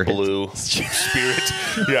 JetBlue,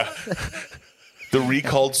 Spirit. Yeah. The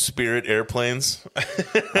recalled Spirit airplanes. Oh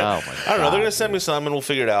my god! I don't know. They're gonna send me some, and we'll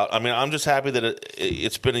figure it out. I mean, I'm just happy that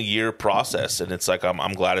it's been a year process, and it's like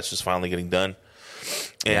I'm glad it's just finally getting done.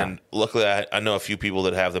 And luckily, I know a few people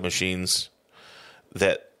that have the machines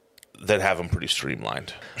that have them pretty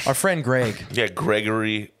streamlined. Our friend Greg Yeah,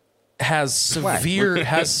 Gregory. has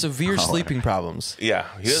severe sleeping problems. Yeah,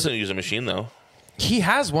 he doesn't use a machine though. He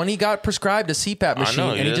has one. He got prescribed a CPAP machine, I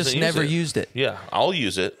know, and he just doesn't never use used it. Yeah, I'll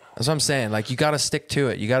use it. That's what I'm saying. Like you got to stick to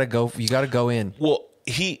it. You got to go. You got to go in. Well,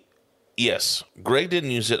 yes, Greg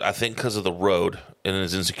didn't use it, I think, because of the road and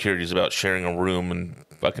his insecurities about sharing a room and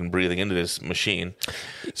fucking breathing into this machine.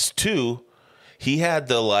 It's two, he had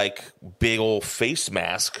the like big old face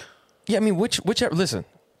mask. Yeah, I mean, whichever. Listen,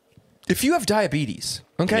 if you have diabetes,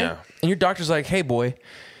 okay, Yeah. and your doctor's like, "Hey, boy,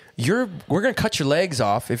 we're gonna cut your legs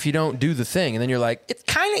off if you don't do the thing," and then you're like, "It's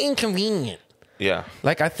kind of inconvenient." Yeah,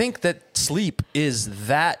 Like, I think that sleep is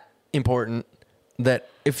that important that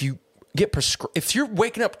if you get if you're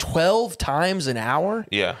waking up 12 times an hour,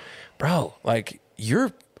 yeah, bro, like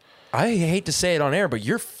I hate to say it on air, but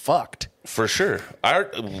you're fucked. for sure.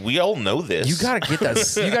 We all know this. You gotta get that.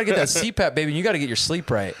 You gotta get that CPAP, baby. And you gotta get your sleep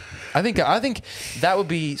right. I think that would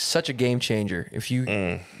be such a game changer. If you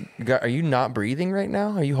are you not breathing right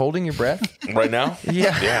now? Are you holding your breath? right now.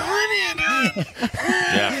 Yeah. Yeah.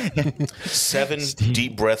 Yeah. 7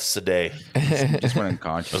 deep breaths a day. Just went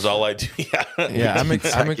unconscious. That's all I do. Yeah. Yeah, I'm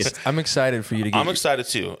excited for you to get. I'm excited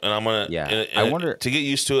too, and I'm gonna. Yeah. and I wonder- to get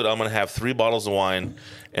used to it. I'm gonna have 3 bottles of wine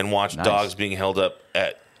and watch Nice. dogs being held up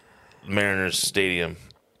at Mariners Stadium,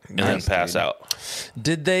 and then Nice, pass dude. out.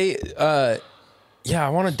 Did they? Yeah, I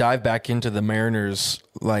want to dive back into the Mariners.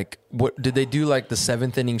 Like, what did they do? Like the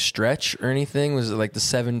 7th inning stretch or anything? Was it like the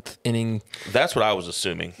 7th inning? That's what I was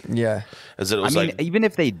assuming. Yeah. Is that it I was mean, like even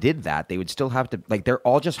if they did that, they would still have to like. They're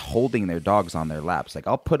all just holding their dogs on their laps. Like,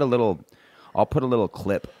 I'll put a little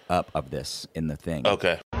clip up of this in the thing.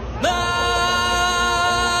 okay.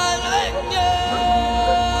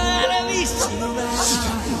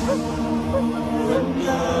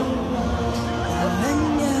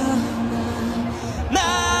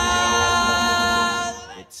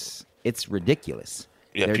 It's ridiculous.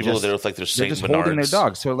 Yeah, They're people just, there look like they're they're Saint just holding their Bernards.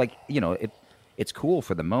 dogs. So like it's cool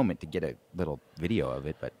for the moment to get a little video of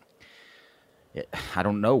it, but I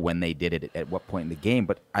don't know when they did it at what point in the game.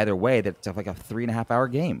 But either way, that's like a 3.5 hour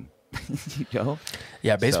game. You know?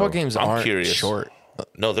 Yeah, baseball So, games I'm aren't curious. short.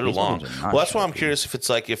 No, they're Baseball long. games are not Well, that's why I'm short, curious if it's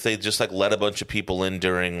like if they just like let a bunch of people in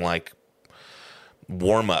during like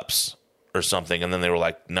warm ups or something, and then they were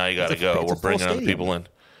like, "Now you got to It's a- go. it's a We're full bringing other stadium. people in."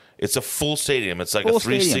 It's a full stadium. It's like Full a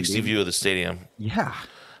 360 stadium, dude. view of the stadium. Yeah.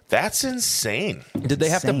 That's insane. Did they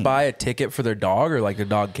have to Insane. buy a ticket for their dog, or like the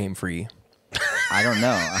dog came free? I don't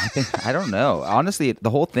know. I don't know. Honestly,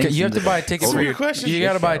 the whole thing. You have to seems buy a like ticket total for your. question. You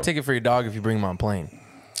got to buy a show. ticket for your dog if you bring him on plane.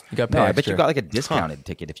 You got to pay No, I bet extra. you got like a discounted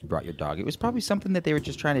ticket if you brought your dog. It was probably something that they were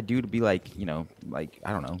just trying to do to be like, like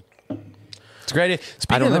I don't know. It's a great. I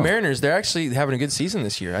Speaking don't of the know. Mariners, they're actually having a good season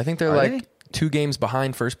this year. I think they're Are like they? 2 games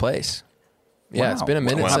behind first place. Yeah, Wow. it's been a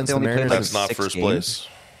minute Wow. since They the only played, Mariners. like, That's not 6 first games?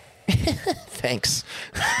 place. Thanks.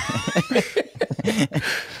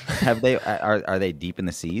 Have they? Are they deep in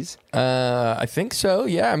the seas? I think so.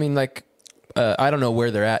 Yeah, I mean, like I don't know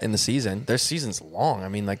where they're at in the season. Their season's long. I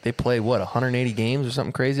mean, like they play 180 games or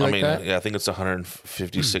something crazy like that. Yeah, I think it's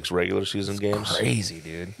 156 regular season games. Crazy,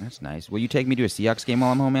 dude. That's nice. Will you take me to a Seahawks game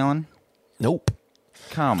while I'm home, Alan? Nope.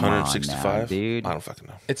 Come on, 165, now, dude. I don't fucking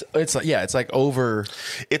know. It's like over.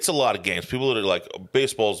 It's a lot of games. People that are like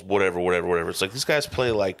baseball's whatever. It's like these guys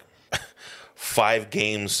play like 5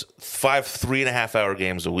 games, 3.5 hour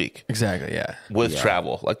games a week Exactly. Yeah. with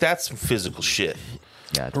travel. Like that's some physical shit.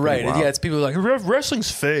 Yeah, it's pretty Right. wild. Yeah. It's people like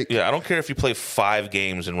wrestling's fake. Yeah, I don't care if you play 5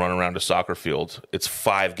 games and run around a soccer field. It's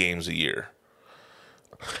 5 games a year.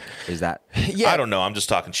 Is that Yeah. I don't know. I'm just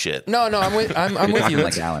talking shit. No, I'm with you.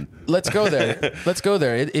 like Alan? Let's go there. Let's go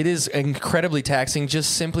there. It is incredibly taxing,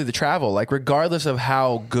 just simply the travel. Like, regardless of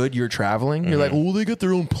how good you're traveling, you're like, oh, they got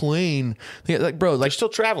their own plane. Like, bro, They're like still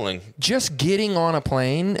traveling. just getting on a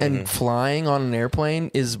plane and flying on an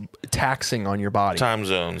airplane is taxing on your body. Time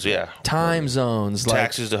zones, yeah. Time zones, like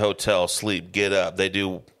Taxis to hotel, sleep, get up. They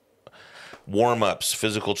do warm-ups,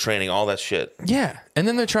 physical training, all that shit. yeah, and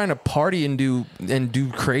then they're trying to party and do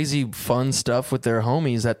crazy fun stuff with their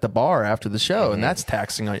homies at the bar after the show, and that's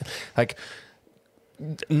taxing on you. Like,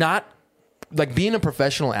 not like being a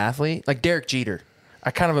professional athlete, like Derek Jeter.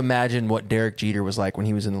 I kind of imagine what Derek Jeter was like when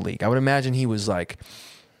he was in the league. I would imagine he was like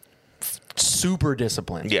super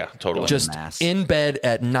disciplined. Yeah, totally. Just Mass. in bed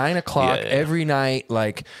at 9 o'clock Yeah. every night,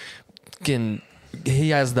 like he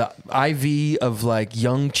has the IV of like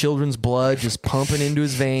young children's blood just pumping into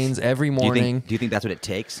his veins every Do morning. you think that's what it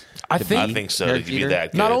takes? I to think- be I think so. Derek To be Jeter?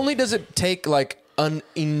 that good. Not only does it take like an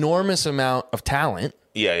enormous amount of talent,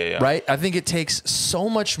 Yeah. right? I think it takes so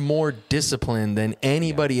much more discipline than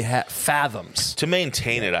anybody fathoms. To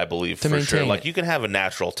maintain it, I believe, To for sure. maintain Like, it. you can have a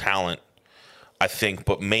natural talent, I think,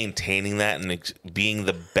 but maintaining that and being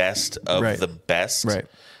the best of Right. the best Right.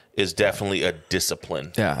 is definitely a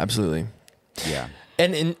discipline. Yeah, absolutely. Yeah.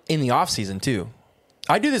 And in the off season too.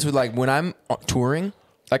 I do this with like when I'm touring,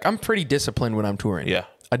 like I'm pretty disciplined when I'm touring. Yeah.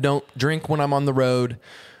 I don't drink when I'm on the road.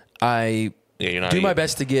 I Yeah, you're not do my eating-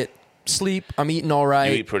 best to get sleep. I'm eating all You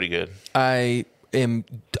right. eat pretty good. I'm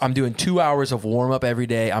doing 2 hours of warm up every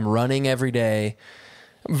day. I'm running every day.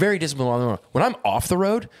 I'm very disciplined on the road. When I'm off the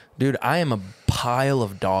road, dude, I am a pile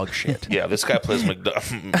of dog shit. Yeah, this guy plays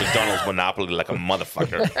McDonald's Monopoly like a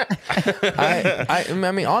motherfucker.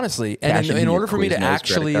 I mean, honestly, and Cashing in in order your for me to Quiznos credit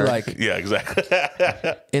actually card. like, Yeah, exactly.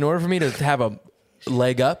 in order for me to have a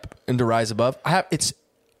leg up and to rise above, it's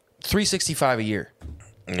 365 a year,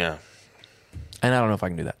 Yeah. and I don't know if I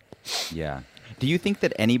can do that. Yeah. Do you think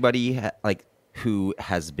that anybody who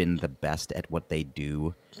has been the best at what they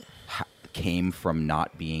do came from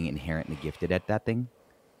not being inherently gifted at that thing?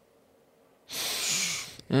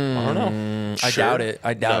 I don't know. I doubt it.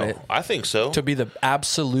 I doubt No, it. I think so. To be the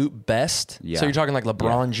absolute best. Yeah. So you're talking like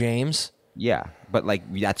LeBron James. Yeah, but like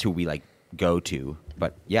that's who we like go to.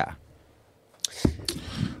 But yeah,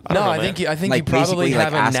 I don't know, I man. think Like, you probably basically, like,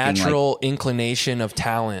 have a asking, natural inclination of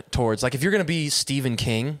talent towards like if you're going to be Stephen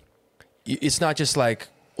King, it's not just like,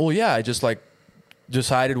 oh yeah, I just like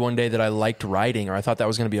decided one day that I liked writing or I thought that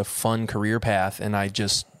was going to be a fun career path and I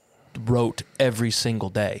just wrote every single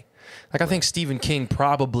day. Like I think Stephen King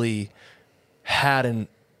probably had an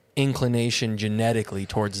inclination genetically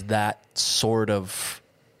towards that sort of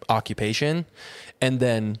occupation and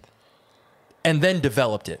then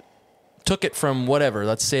developed it. Took it from whatever,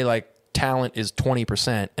 let's say like talent is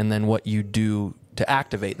 20% and then what you do to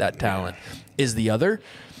activate that talent is the other.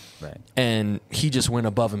 right. And he just went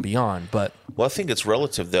above and beyond. But Well, I think it's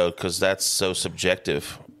relative, though, because that's so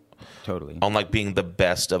subjective. Totally. On, like, being the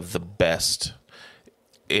best of the best.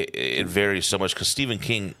 It varies so much because Stephen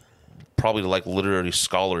King, probably like literary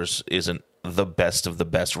scholars, isn't the best of the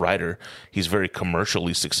best writer. He's very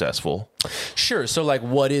commercially successful. sure, so like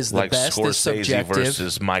what is the Like best is Scorsese subjective.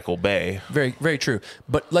 versus Michael Bay. Very, very true.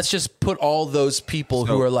 But let's just put all those people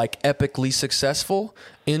who So- are like epically successful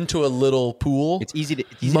into a little pool. It's easy to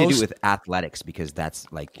do with athletics because that's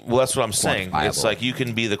like Well, that's what I'm saying. It's quantifiable. like you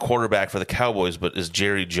can be the quarterback for the Cowboys, but is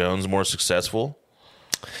Jerry Jones more successful?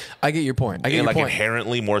 I get your point. I get And your like point.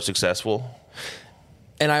 inherently more successful?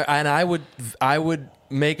 And I would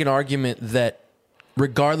make an argument that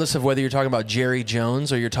regardless of whether you're talking about Jerry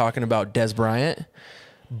Jones or you're talking about Des Bryant,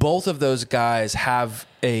 both of those guys have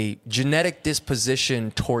a genetic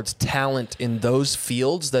disposition towards talent in those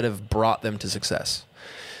fields that have brought them to success.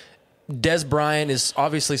 Des Bryant is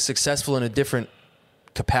obviously successful in a different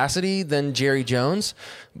capacity than Jerry Jones,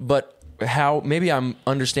 but maybe I'm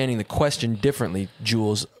understanding the question differently,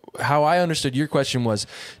 Jules. How I understood your question was,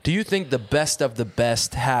 do you think the best of the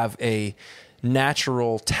best have a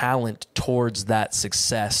natural talent towards that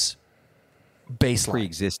success baseline.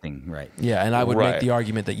 pre-existing, right? Yeah, and I would Right. make the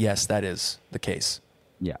argument that yes, that is the case.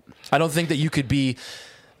 Yeah. I don't think that you could be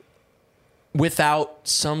without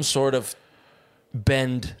some sort of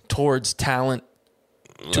bend towards talent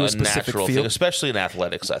to a specific natural field. thing, especially in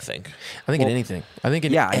athletics, I think. I think in anything. I think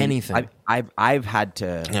in I mean, anything. I've had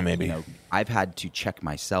to Yeah, maybe. I've had to check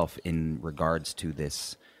myself in regards to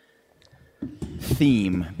this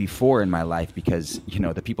theme before in my life because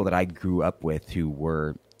the people that I grew up with who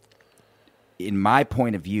were, in my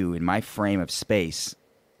point of view, in my frame of space,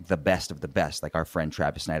 the best of the best. Like our friend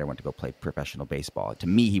Travis Snyder went to go play professional baseball. To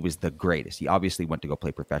me, he was the greatest. He obviously went to go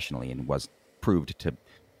play professionally and was proved to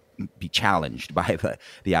be challenged by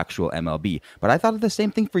the actual MLB. But I thought of the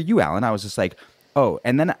same thing for you, Alan. I was just like, oh,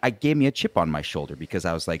 and then I gave me a chip on my shoulder because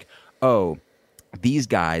I was like, oh, these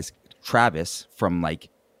guys, Travis from like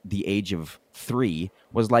the age of 3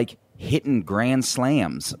 was like hitting grand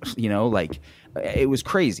slams, like it was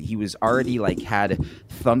crazy. He was already like had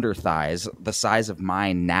thunder thighs the size of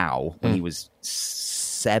mine now when he was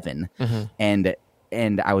 7.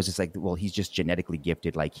 And I was just like, well, he's just genetically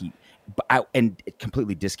gifted. Like and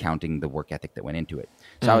completely discounting the work ethic that went into it.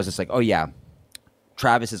 So I was just like, oh yeah,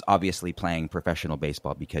 Travis is obviously playing professional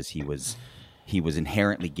baseball because he was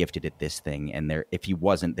inherently gifted at this thing, and if he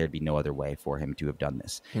wasn't, there'd be no other way for him to have done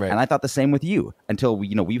this. Right. And I thought the same with you until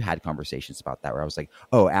we've had conversations about that where I was like,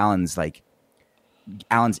 oh, Alan's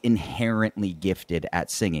inherently gifted at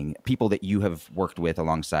singing. People that you have worked with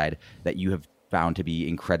alongside that you have found to be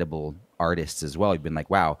incredible artists as well. You've been like,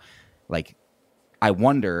 wow, like I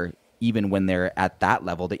wonder, even when they're at that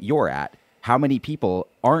level that you're at, how many people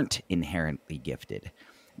aren't inherently gifted?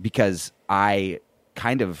 Because I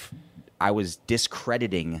was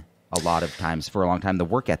discrediting a lot of times for a long time the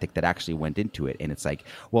work ethic that actually went into it. And it's like,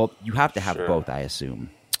 well, you have to have both, I assume.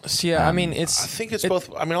 So, yeah, I mean, I think it's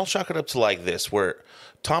both. I mean, I'll chalk it up to like this, where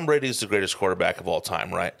Tom Brady is the greatest quarterback of all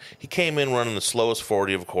time, right? He came in running the slowest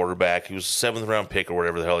 40 of a quarterback. He was a 7th-round pick or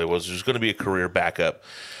whatever the hell he was. He was going to be a career backup.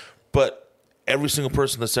 But every single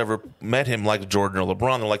person that's ever met him, like Jordan or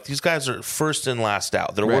LeBron, they're like, these guys are first and last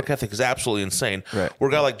out. Their work ethic is absolutely insane. Right. Where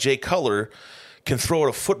a guy like Jay Cutler can throw at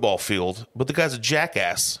a football field, but the guy's a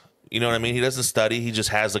jackass. You know what I mean? He doesn't study. He just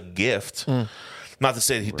has a gift. Not to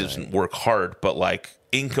say that he doesn't work hard, but like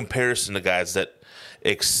in comparison to guys that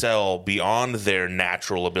excel beyond their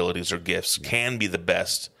natural abilities or gifts can be the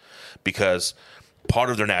best, because part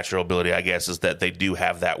of their natural ability, I guess, is that they do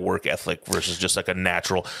have that work ethic versus just like a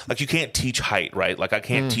natural, like you can't teach height, right? Like I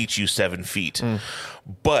can't teach you 7 feet,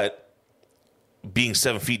 but being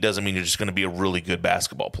 7 feet doesn't mean you're just going to be a really good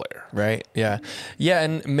basketball player. right. Yeah. Yeah.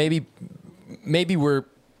 And maybe we're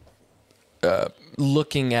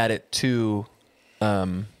looking at it too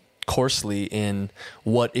coarsely in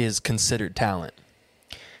what is considered talent.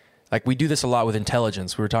 Like we do this a lot with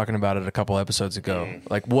intelligence. We were talking about it a couple episodes ago.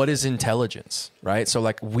 Like what is intelligence, right? So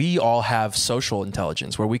like we all have social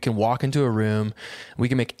intelligence where we can walk into a room, we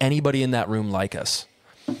can make anybody in that room like us.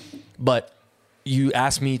 But you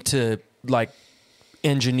ask me to like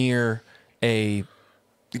engineer a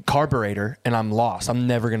carburetor and I'm lost. I'm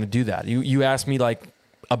never going to do that. You ask me like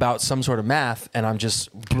about some sort of math and I'm just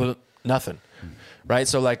nothing. Right?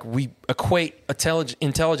 So like we equate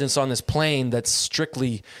intelligence on this plane that's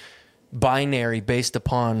strictly binary based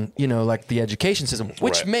upon, like the education system,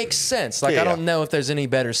 which makes sense. Like I don't know if there's any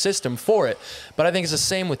better system for it, but I think it's the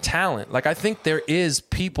same with talent. Like I think there is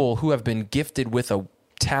people who have been gifted with a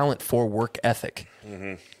talent for work ethic.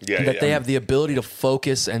 They have the ability to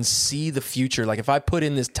focus and see the future. Like if I put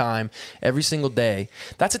in this time every single day,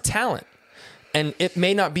 that's a talent. And it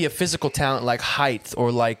may not be a physical talent like height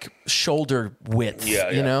or like shoulder width,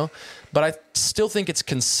 you know, but I still think it's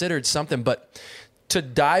considered something. But to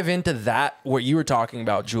dive into that, what you were talking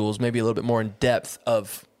about, Jules, maybe a little bit more in depth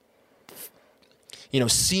of,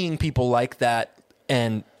 seeing people like that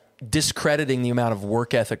and discrediting the amount of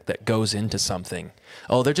work ethic that goes into something.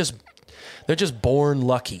 Oh, they're just born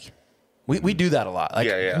lucky. We do that a lot. Like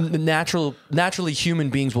naturally human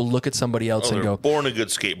beings will look at somebody else and go, born a good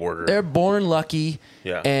skateboarder. They're born lucky.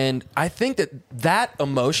 Yeah. And I think that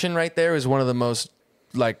emotion right there is one of the most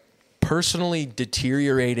like personally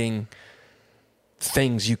deteriorating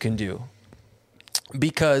things you can do,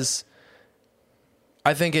 because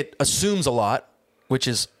I think it assumes a lot, which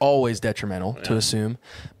is always detrimental to assume,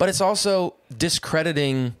 but it's also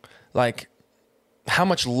discrediting like how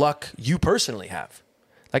much luck you personally have.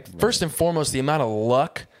 Like first and foremost, the amount of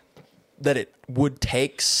luck that it would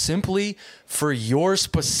take simply for your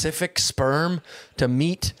specific sperm to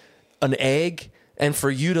meet an egg and for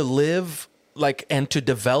you to live and to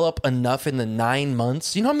develop enough in the 9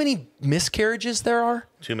 months. You know how many miscarriages there are?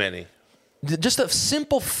 Too many. Just a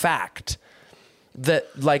simple fact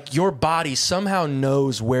that like your body somehow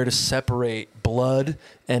knows where to separate blood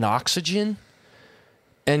and oxygen,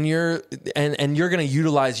 and you're going to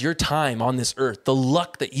utilize your time on this earth, the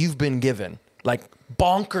luck that you've been given, like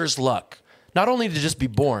bonkers luck, not only to just be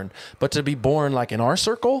born, but to be born like in our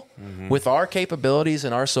circle with our capabilities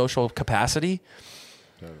and our social capacity.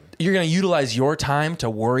 You're going to utilize your time to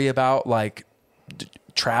worry about like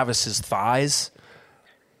Travis's thighs.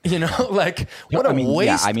 You know, like what a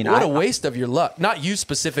waste! What a waste of your luck. Not you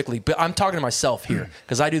specifically, but I'm talking to myself here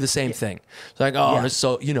because I do the same thing. It's like, it's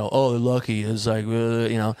so they're lucky. It's like,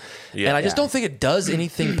 and I just don't think it does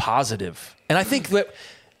anything positive. And I think that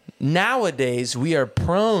nowadays we are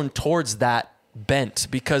prone towards that bent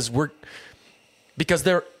because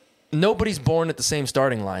nobody's born at the same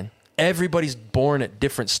starting line. Everybody's born at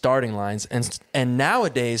different starting lines, and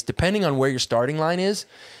nowadays, depending on where your starting line is,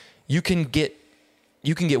 you can get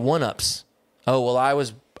one-ups. Oh, well, I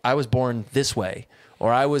was born this way,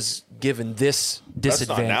 or I was given this disadvantage.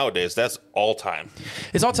 That's not nowadays. That's all time.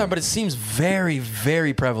 It's all time, but it seems very,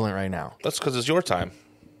 very prevalent right now. That's because it's your time.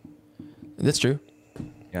 That's true.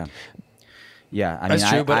 Yeah. Yeah. I That's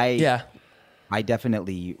mean, true, but yeah. I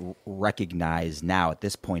definitely recognize now at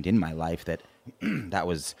this point in my life that that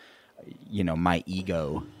was, my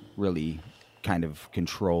ego really kind of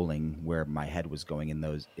controlling where my head was going in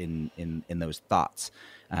those thoughts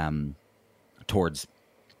towards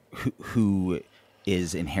who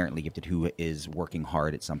is inherently gifted, who is working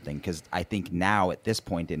hard at something. Because I think now at this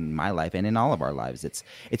point in my life and in all of our lives, it's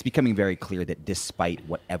becoming very clear that despite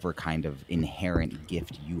whatever kind of inherent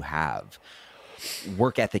gift you have,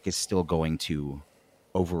 work ethic is still going to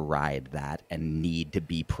override that and need to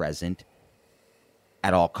be present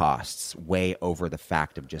at all costs, way over the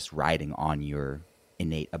fact of just riding on your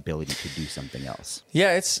innate ability to do something else.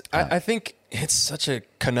 Yeah, I think it's such a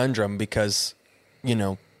conundrum because,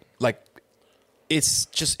 like it's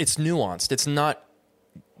nuanced.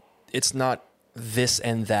 It's not this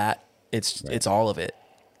and that. It's all of it.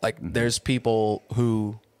 Like there's people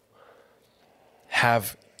who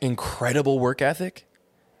have incredible work ethic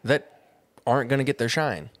that aren't going to get their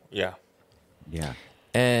shine. Yeah. Yeah.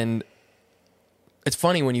 And it's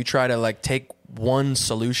funny when you try to like take one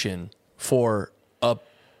solution for a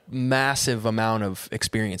massive amount of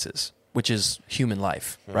experiences, which is human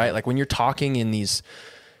life, right? Like when you're talking in these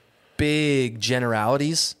big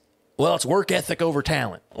generalities, well, it's work ethic over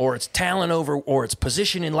talent, or it's talent over, or it's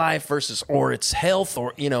position in life versus, or it's health,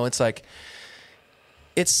 or, it's like,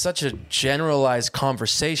 it's such a generalized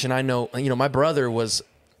conversation. I know, my brother was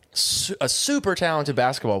a super talented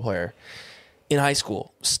basketball player in high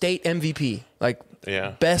school, state MVP, like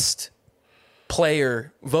best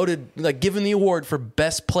player, voted, like given the award for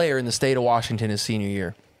best player in the state of Washington his senior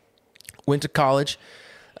year. Went to college,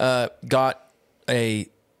 got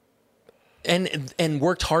and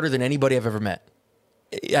worked harder than anybody I've ever met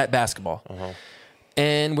at basketball.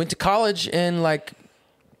 And went to college and like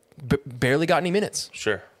barely got any minutes.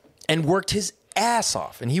 Sure. And worked his ass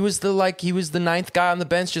off. And he was the ninth guy on the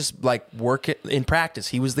bench, just like working in practice.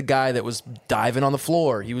 He was the guy that was diving on the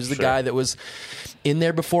floor. He was the guy that was in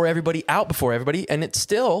there out before everybody. And it's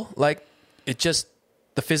still like, it just,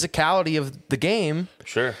 the physicality of the game.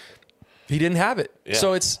 Sure. He didn't have it. Yeah.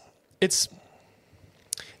 So it's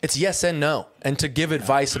yes and no. And to give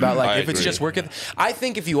advice about like, if it's just working, I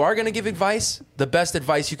think if you are going to give advice, the best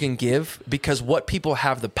advice you can give, because what people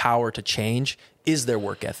have the power to change is their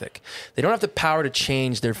work ethic. They don't have the power to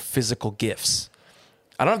change their physical gifts.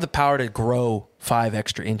 I don't have the power to grow 5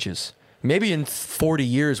 extra inches. Maybe in 40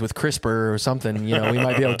 years with CRISPR or something, we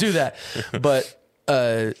might be able to do that. But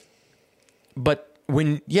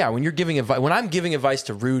when you're giving advice, when I'm giving advice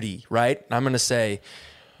to Rudy, right? I'm going to say,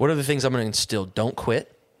 what are the things I'm going to instill? Don't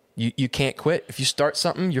quit. You can't quit. If you start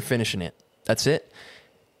something, you're finishing it. That's it.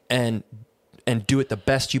 And do it the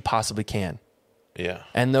best you possibly can. Yeah.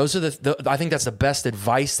 And those are I think that's the best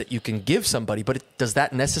advice that you can give somebody, but does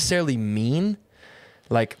that necessarily mean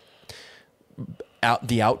like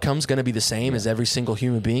the outcome's going to be the same as every single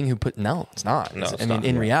human being no, it's not. No,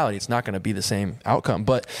 in reality, it's not going to be the same outcome,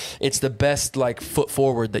 but it's the best like foot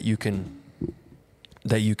forward that you can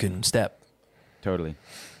step. Totally.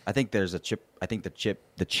 I think there's a chip. I think the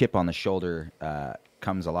chip on the shoulder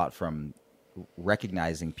comes a lot from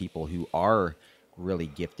recognizing people who are really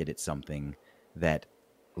gifted at something that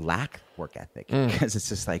lack work ethic, because it's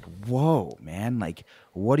just like, whoa, man, like,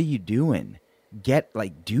 what are you doing?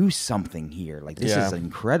 Do something here. Like, this is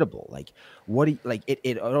incredible. Like,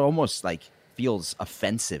 it almost like feels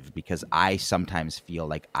offensive, because I sometimes feel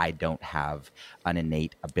like I don't have an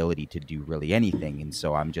innate ability to do really anything. And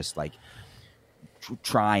so I'm just like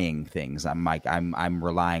trying things. I'm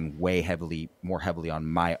relying more heavily on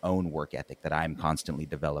my own work ethic that I'm constantly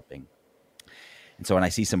developing. And so when I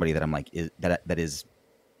see somebody that I'm like that is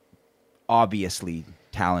obviously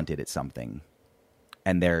talented at something,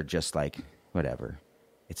 and they're just like whatever,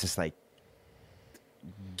 it's just like,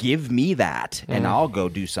 give me that and I'll go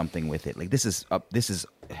do something with it. Like this is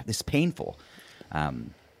painful.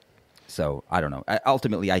 So I don't know.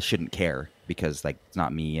 Ultimately, I shouldn't care because like it's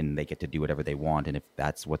not me, and they get to do whatever they want. And if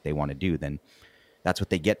that's what they want to do, then that's what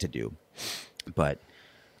they get to do. But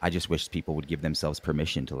I just wish people would give themselves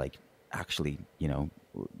permission to like actually,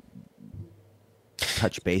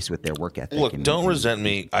 touch base with their work ethic. Look, don't resent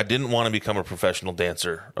me. I didn't want to become a professional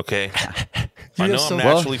dancer. Okay, I know so- I'm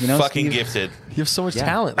naturally Well, fucking Steve- gifted. You have so much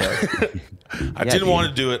talent, though. I didn't want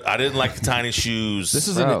to do it. I didn't like the tiny shoes. This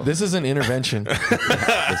is Bro. this is an intervention.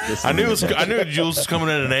 I knew Jules was coming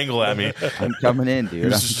at an angle at me. I'm coming in, dude. He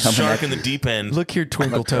was just I'm a coming shark at in the deep end. Look here,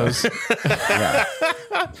 Twinkle Toes. Yeah.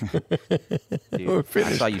 Dude, We're I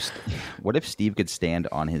finished. saw you. What if Steve could stand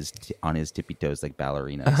on his tippy toes like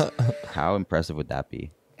ballerinas? How impressive would that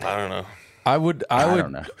be? I don't know. I would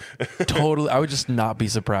don't know. totally. I would just not be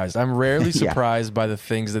surprised. I'm rarely surprised by the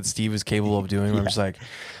things that Steve is capable of doing. I'm just like,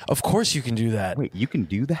 of course you can do that. Wait, you can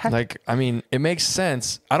do that? Like, I mean, it makes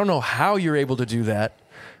sense. I don't know how you're able to do that,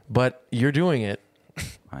 but you're doing it.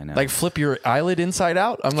 I know. Like, flip your eyelid inside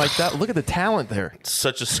out. I'm like that. Look at the talent there.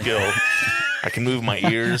 Such a skill. I can move my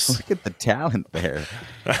ears. Look at the talent there.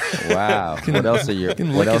 Wow. What else are you? You can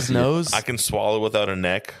What lick else his are you- nose. I can swallow without a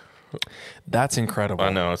neck. That's incredible. I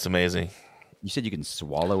know, it's amazing. You said you can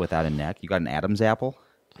swallow without a neck. You got an Adam's apple?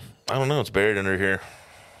 I don't know. It's buried under here.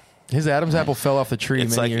 His Adam's apple fell off the tree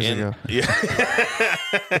It's many like years ago. Yeah,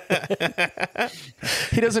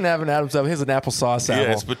 He doesn't have an Adam's apple. He has an applesauce apple.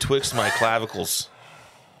 yeah. It's betwixt my clavicles.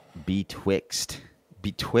 Betwixt.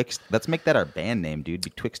 Let's make that our band name, dude.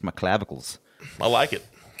 Betwixt my clavicles. I like it.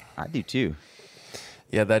 I do too.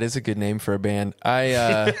 Yeah, that is a good name for a band.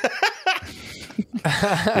 Yeah,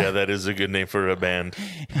 that is a good name for a band.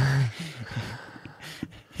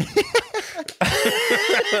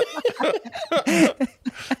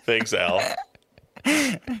 Thanks, Al.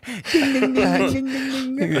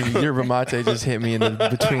 Yerba mate just hit me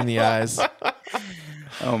between the eyes.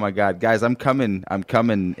 Oh my God, guys! I'm coming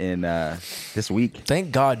in this week.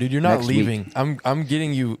 Thank God, dude. You're not Next week. leaving. I'm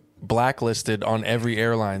getting you blacklisted on every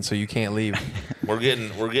airline, so you can't leave. We're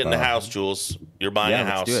getting a house, Jules. You're buying Yeah, a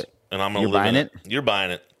let's house, do it. and I'm gonna You're live in buying it? You're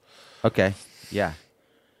buying it. Okay. Yeah.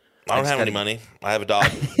 I don't just have any gotta- money. I have a dog.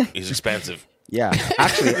 He's expensive. Yeah.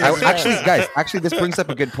 Actually, guys, this brings up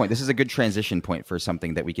a good point. This is a good transition point for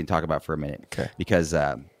something that we can talk about for a minute. Okay. Because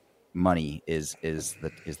money is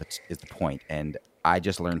the point, and I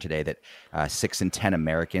just learned today that 6 in 10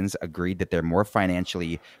 Americans agreed that they're more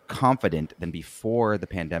financially confident than before the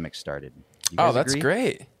pandemic started. You Oh, guys that's agree?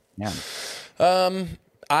 great. Yeah.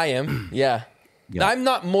 I am. Yeah. Yeah. I'm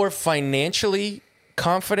not more financially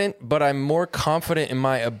confident, but I'm more confident in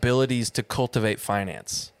my abilities to cultivate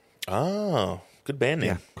finance. Oh, good band name.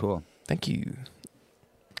 Yeah. Cool. Thank you.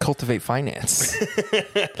 Cultivate finance.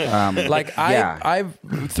 Yeah. I've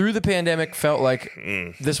through the pandemic felt like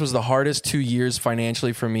this was the hardest 2 years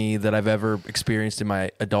financially for me that I've ever experienced in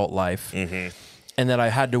my adult life, and that I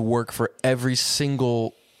had to work for every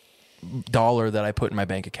single dollar that I put in my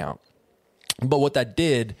bank account. But what that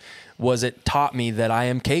did was it taught me that I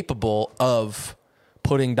am capable of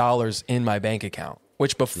putting dollars in my bank account,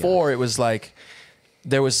 which before it was like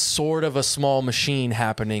there was sort of a small machine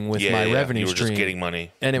happening with my revenue You were stream. just getting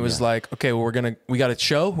money. And it was like, okay, well, we got a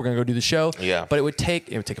show. We're going to go do the show. Yeah. But it would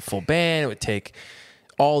take a full band. It would take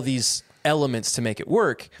all these elements to make it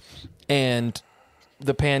work. And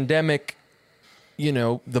the pandemic,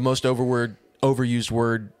 the most overused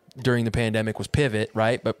word during the pandemic was pivot,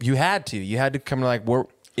 right? But you had to come like, we're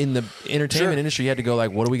in the entertainment industry. You had to go like,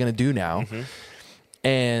 what are we going to do now?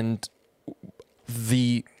 And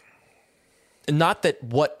not that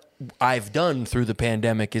what I've done through the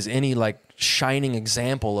pandemic is any like shining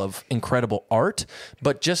example of incredible art,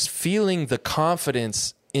 but just feeling the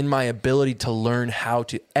confidence in my ability to learn how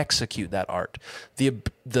to execute that art.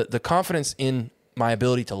 The confidence in my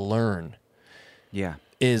ability to learn Yeah.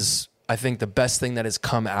 is, I think, the best thing that has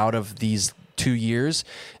come out of these 2 years,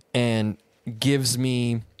 and gives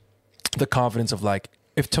me the confidence of like,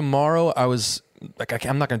 if tomorrow I was like,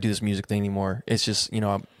 I'm not going to do this music thing anymore. It's just,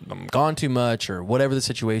 I'm gone too much or whatever the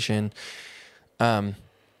situation. I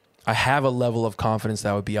have a level of confidence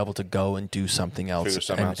that I would be able to go and do something else Figure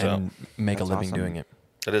something else and make a That's living awesome. doing it.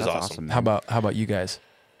 That is That's awesome. man. How about you guys?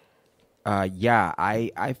 Yeah,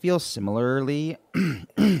 I feel similarly.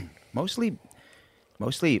 mostly.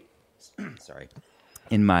 Sorry.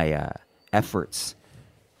 in my efforts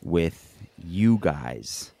with you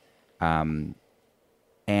guys, and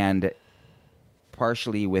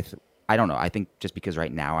partially with, I don't know, I think just because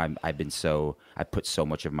right now I put so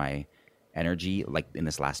much of my energy, like in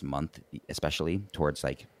this last month especially, towards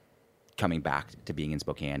like coming back to being in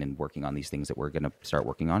Spokane and working on these things that we're going to start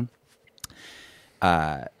working on.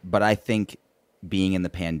 But I think being in the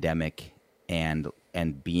pandemic and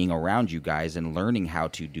being around you guys and learning how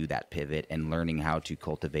to do that pivot and learning how to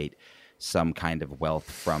cultivate some kind of wealth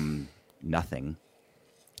from nothing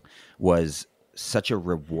was such a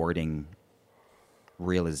rewarding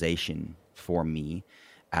realization for me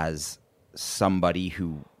as somebody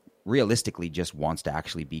who realistically just wants to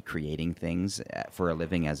actually be creating things for a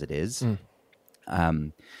living as it is.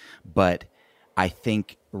 But I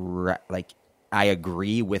think I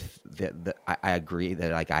agree with I agree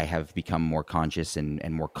that like I have become more conscious and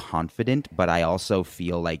more confident, but I also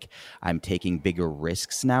feel like I'm taking bigger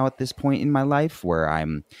risks now at this point in my life where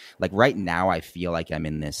I'm like, right now I feel like I'm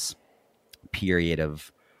in this period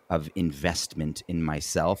of investment in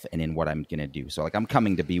myself and in what I'm going to do. So like I'm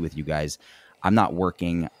coming to be with you guys. I'm not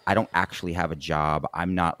working. I don't actually have a job.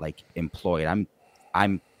 I'm not like employed.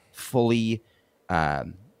 I'm fully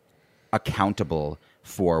accountable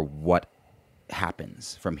for what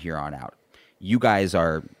happens from here on out. You guys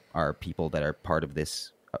are people that are part of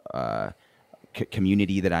this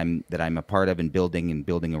community that I'm a part of and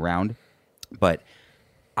building around. But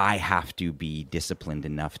I have to be disciplined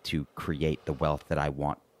enough to create the wealth that I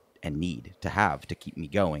want and need to have to keep me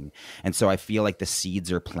going. And so I feel like the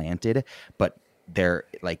seeds are planted, but they're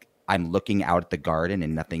like, I'm looking out at the garden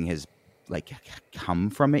and nothing has like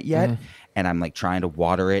come from it yet. And I'm like trying to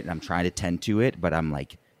water it and I'm trying to tend to it, but I'm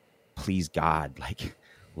like, please God, like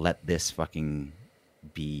let this fucking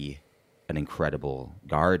be an incredible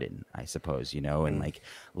garden, I suppose, you know, and like,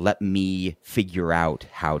 let me figure out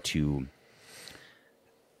how to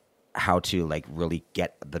like really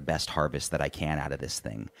get the best harvest that I can out of this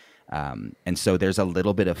thing. And so there's a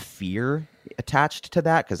little bit of fear attached to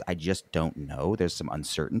that because I just don't know. There's some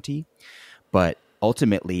uncertainty, but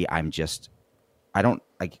ultimately I don't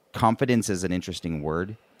like, confidence is an interesting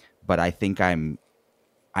word, but I think I'm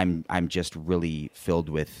just really filled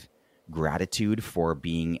with gratitude for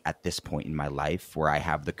being at this point in my life where I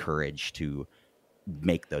have the courage to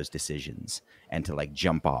make those decisions and to like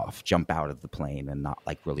jump out of the plane and not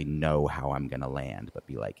like really know how I'm going to land, but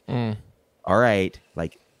be like, all right,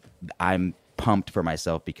 like I'm pumped for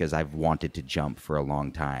myself because I've wanted to jump for a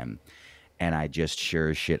long time. And I just sure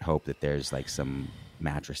as shit hope that there's like some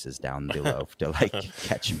mattresses down below to like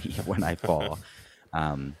catch me when I fall.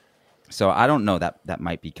 So I don't know, that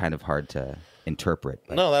might be kind of hard to interpret.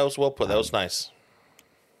 But, no, that was well put. That was nice.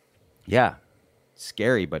 Yeah.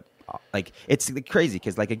 Scary, but like it's crazy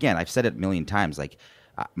because like, again, I've said it a million times, like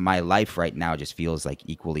my life right now just feels like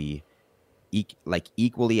equally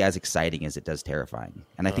as exciting as it does terrifying.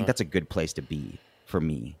 And I think that's a good place to be for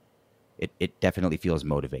me. It definitely feels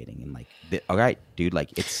motivating and like, all right, dude,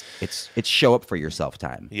 like it's show up for yourself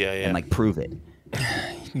time. Yeah. And like prove it.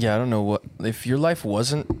 Yeah, I don't know what if your life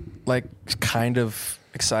wasn't like kind of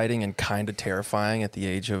exciting and kind of terrifying at the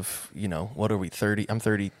age of, you know, what are we, 30? I'm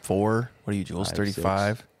 34. What are you, Jules?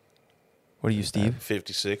 35? What are you, Steve?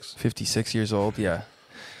 56. 56 years old, yeah.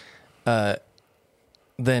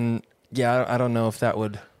 Then, yeah, I don't know if that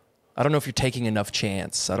would... I don't know if you're taking enough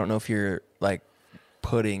chance. I don't know if you're, like,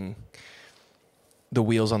 putting the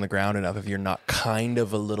wheels on the ground enough if you're not kind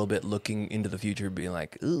of a little bit looking into the future being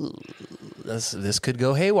like, ooh, this could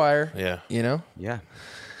go haywire. Yeah. You know? Yeah.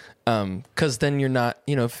 Because then you're not,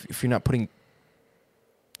 you know, if you're not putting...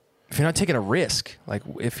 If you're not taking a risk, like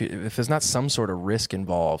if there's not some sort of risk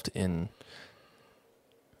involved in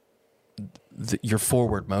your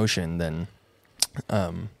forward motion, then,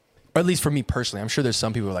 or at least for me personally, I'm sure there's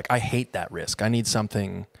some people who are like, I hate that risk. I need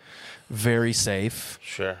something very safe.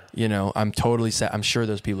 Sure. You know, I'm totally set. I'm sure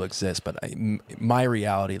those people exist, but my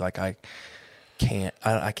reality, like I can't,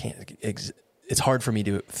 it's hard for me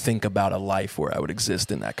to think about a life where I would exist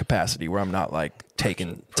in that capacity where I'm not like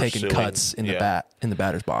taking cuts in the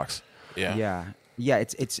batter's box. Yeah.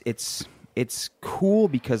 It's cool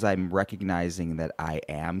because I'm recognizing that I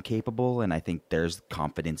am capable, and I think there's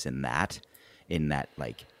confidence in that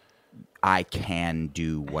like I can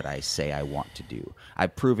do what I say I want to do.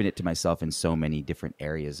 I've proven it to myself in so many different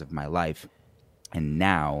areas of my life, and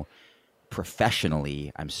now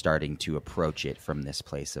professionally I'm starting to approach it from this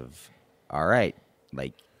place of, all right,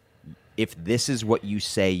 like if this is what you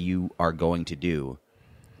say you are going to do,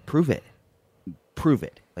 prove it.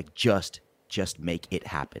 Like just make it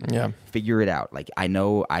happen. Yeah. Figure it out. Like I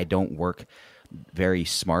know I don't work very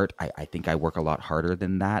smart. I think I work a lot harder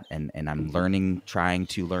than that, and I'm trying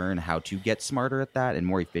to learn how to get smarter at that and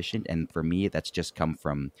more efficient. And for me, that's just come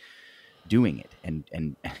from doing it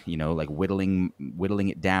and like whittling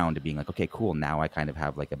it down to being like, okay, cool. Now I kind of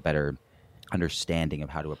have like a better understanding of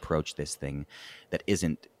how to approach this thing that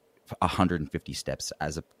isn't 150 steps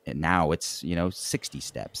now it's 60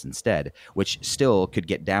 steps instead, which still could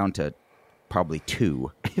get down to probably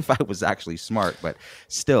 2 if I was actually smart, but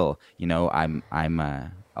still, I'm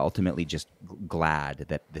ultimately just glad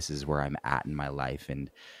that this is where I'm at in my life. And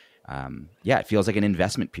it feels like an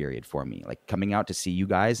investment period for me, like coming out to see you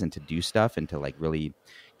guys and to do stuff and to like really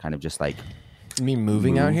kind of just like, you mean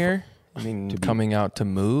moving out here? I mean, coming out to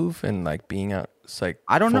move and like being out. It's like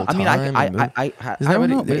I don't know. I mean, I don't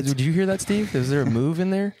know. Did you hear that, Steve? Is there a move in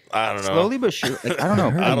there? I don't know. Slowly but sure. Like, I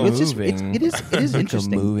don't know. It is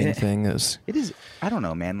interesting. A moving thing is. It is. I don't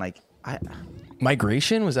know, man. Like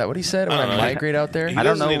migration, was that what he said? When I migrate out there, He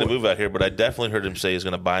doesn't need to move out here, but I definitely heard him say he's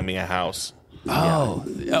going to buy me a house.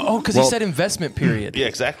 Because he said investment period. Yeah,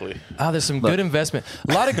 exactly. There's some good investment.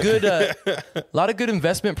 A lot of good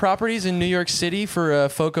investment properties in New York City for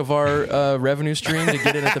folk of our revenue stream to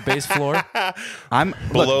get in at the base floor. I'm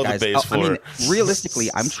below the base floor. I mean,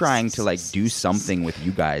 realistically, I'm trying to like do something with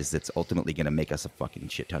you guys that's ultimately going to make us a fucking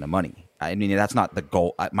shit ton of money. I mean, that's not the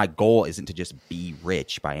goal. My goal isn't to just be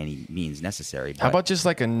rich by any means necessary. But how about just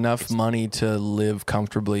like enough money to live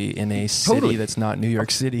comfortably in a city that's not New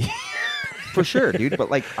York City? For sure, dude. But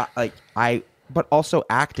but also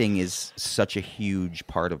acting is such a huge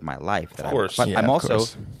part of my life. That of course. I'm also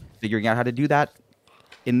figuring out how to do that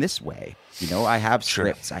in this way. I have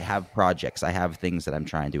scripts, I have projects, I have things that I'm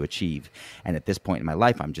trying to achieve. And at this point in my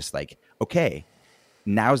life, I'm just like, okay,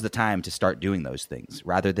 now's the time to start doing those things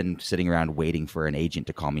rather than sitting around waiting for an agent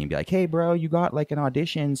to call me and be like, hey, bro, you got like an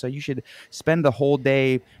audition, so you should spend the whole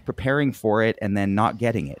day preparing for it and then not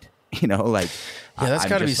getting it. That's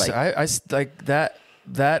got to be. I like that.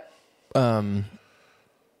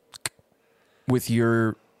 With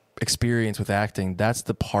your experience with acting, that's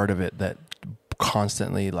the part of it that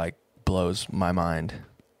constantly like blows my mind.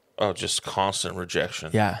 Oh, just constant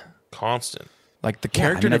rejection. Yeah, constant. Like the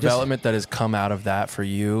character development that has come out of that for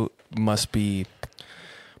you must be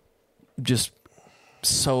just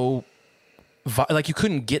so. Like you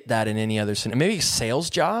couldn't get that in any other scenario. Maybe a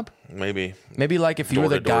sales job. Maybe like if you were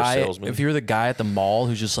the guy at the mall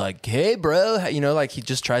who's just like, hey bro, like he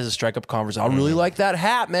just tries to strike up conversation. I really like that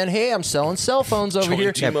hat, man. Hey, I'm selling cell phones over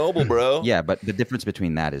here. T-Mobile, bro. Yeah, but the difference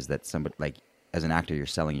between that is that somebody like as an actor, you're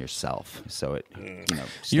selling yourself. So it,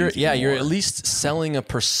 you're at least selling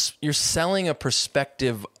you're selling a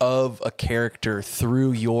perspective of a character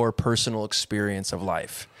through your personal experience of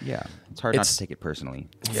life. Yeah, it's hard not to take it personally.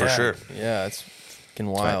 For sure. Yeah, it's fucking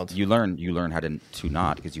wild. But you learn how to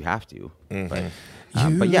not because you have to.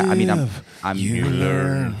 Mm-hmm. But yeah, I mean, you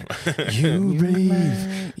learn, you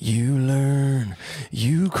breathe, you learn,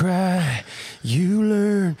 you cry, you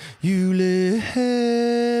learn, you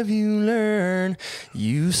live, you learn,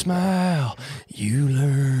 you smile, you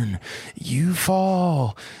learn, you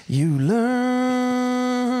fall, you learn.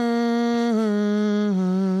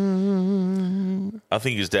 I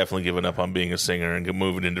think he's definitely given up on being a singer and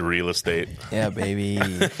moving into real estate. Yeah, baby.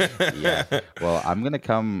 Yeah. Well, I'm gonna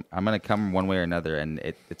come one way or another, and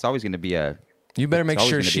it's always gonna be a. You better make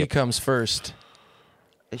sure she comes first.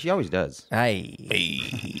 She always does. Hey.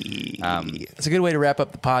 It's a good way to wrap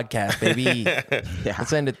up the podcast, baby. Yeah.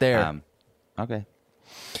 Let's end it there. Okay.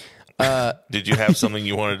 Did you have something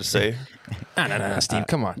you wanted to say? No, Steve.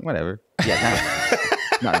 Come on. Whatever. Yeah.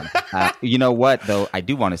 No. You know what, though? I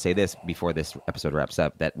do want to say this before this episode wraps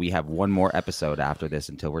up, that we have one more episode after this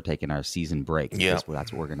until we're taking our season break. Yeah.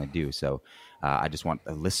 That's what we're going to do. So I just want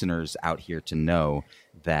the listeners out here to know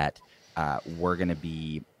that we're going to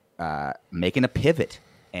be making a pivot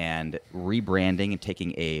and rebranding and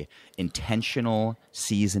taking a intentional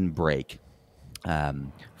season break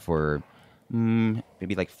for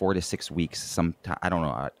maybe like 4 to 6 weeks. I don't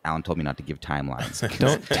know. Alan told me not to give timelines.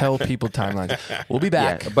 Don't tell people timelines. We'll be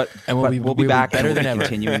back, but we'll be back better than ever.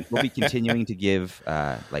 We'll be continuing to give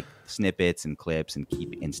like snippets and clips and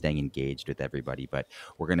keep staying engaged with everybody. But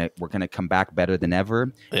we're gonna come back better than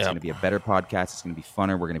ever. It's gonna be a better podcast. It's gonna be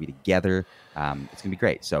funner. We're gonna be together. It's gonna be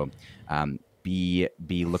great. So be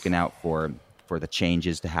looking out for the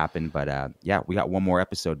changes to happen, but yeah, we got one more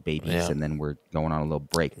episode, babies, and then we're going on a little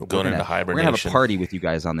break. But going into hibernation. We're gonna have a party with you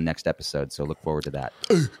guys on the next episode, so look forward to that.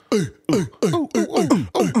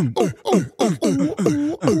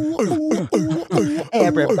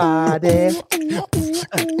 Everybody.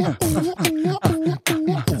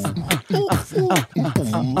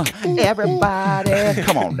 Everybody,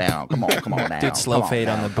 come on down. Come on down. Dude, slow Come on fade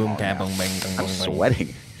on down, the come boom on tap, down. boom, bang, bang, I'm bang, bang.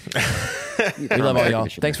 sweating. We love all y'all.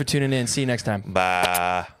 Thanks for tuning in. See you next time.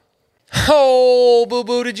 Bye. Oh, Boo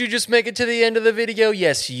Boo, did you just make it to the end of the video?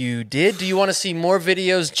 Yes, you did. Do you want to see more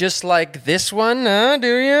videos just like this one?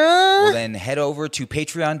 Do you? Well, then head over to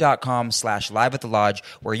patreon.com/live at the lodge,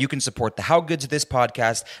 where you can support the How Good's This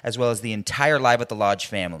podcast, as well as the entire Live at the Lodge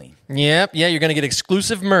family. Yep, yeah, you're going to get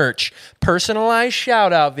exclusive merch, personalized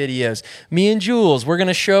shout-out videos. Me and Jules, we're going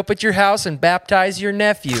to show up at your house and baptize your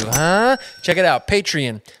nephew, huh? Check it out,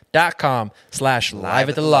 patreon.com/live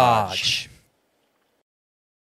at the lodge.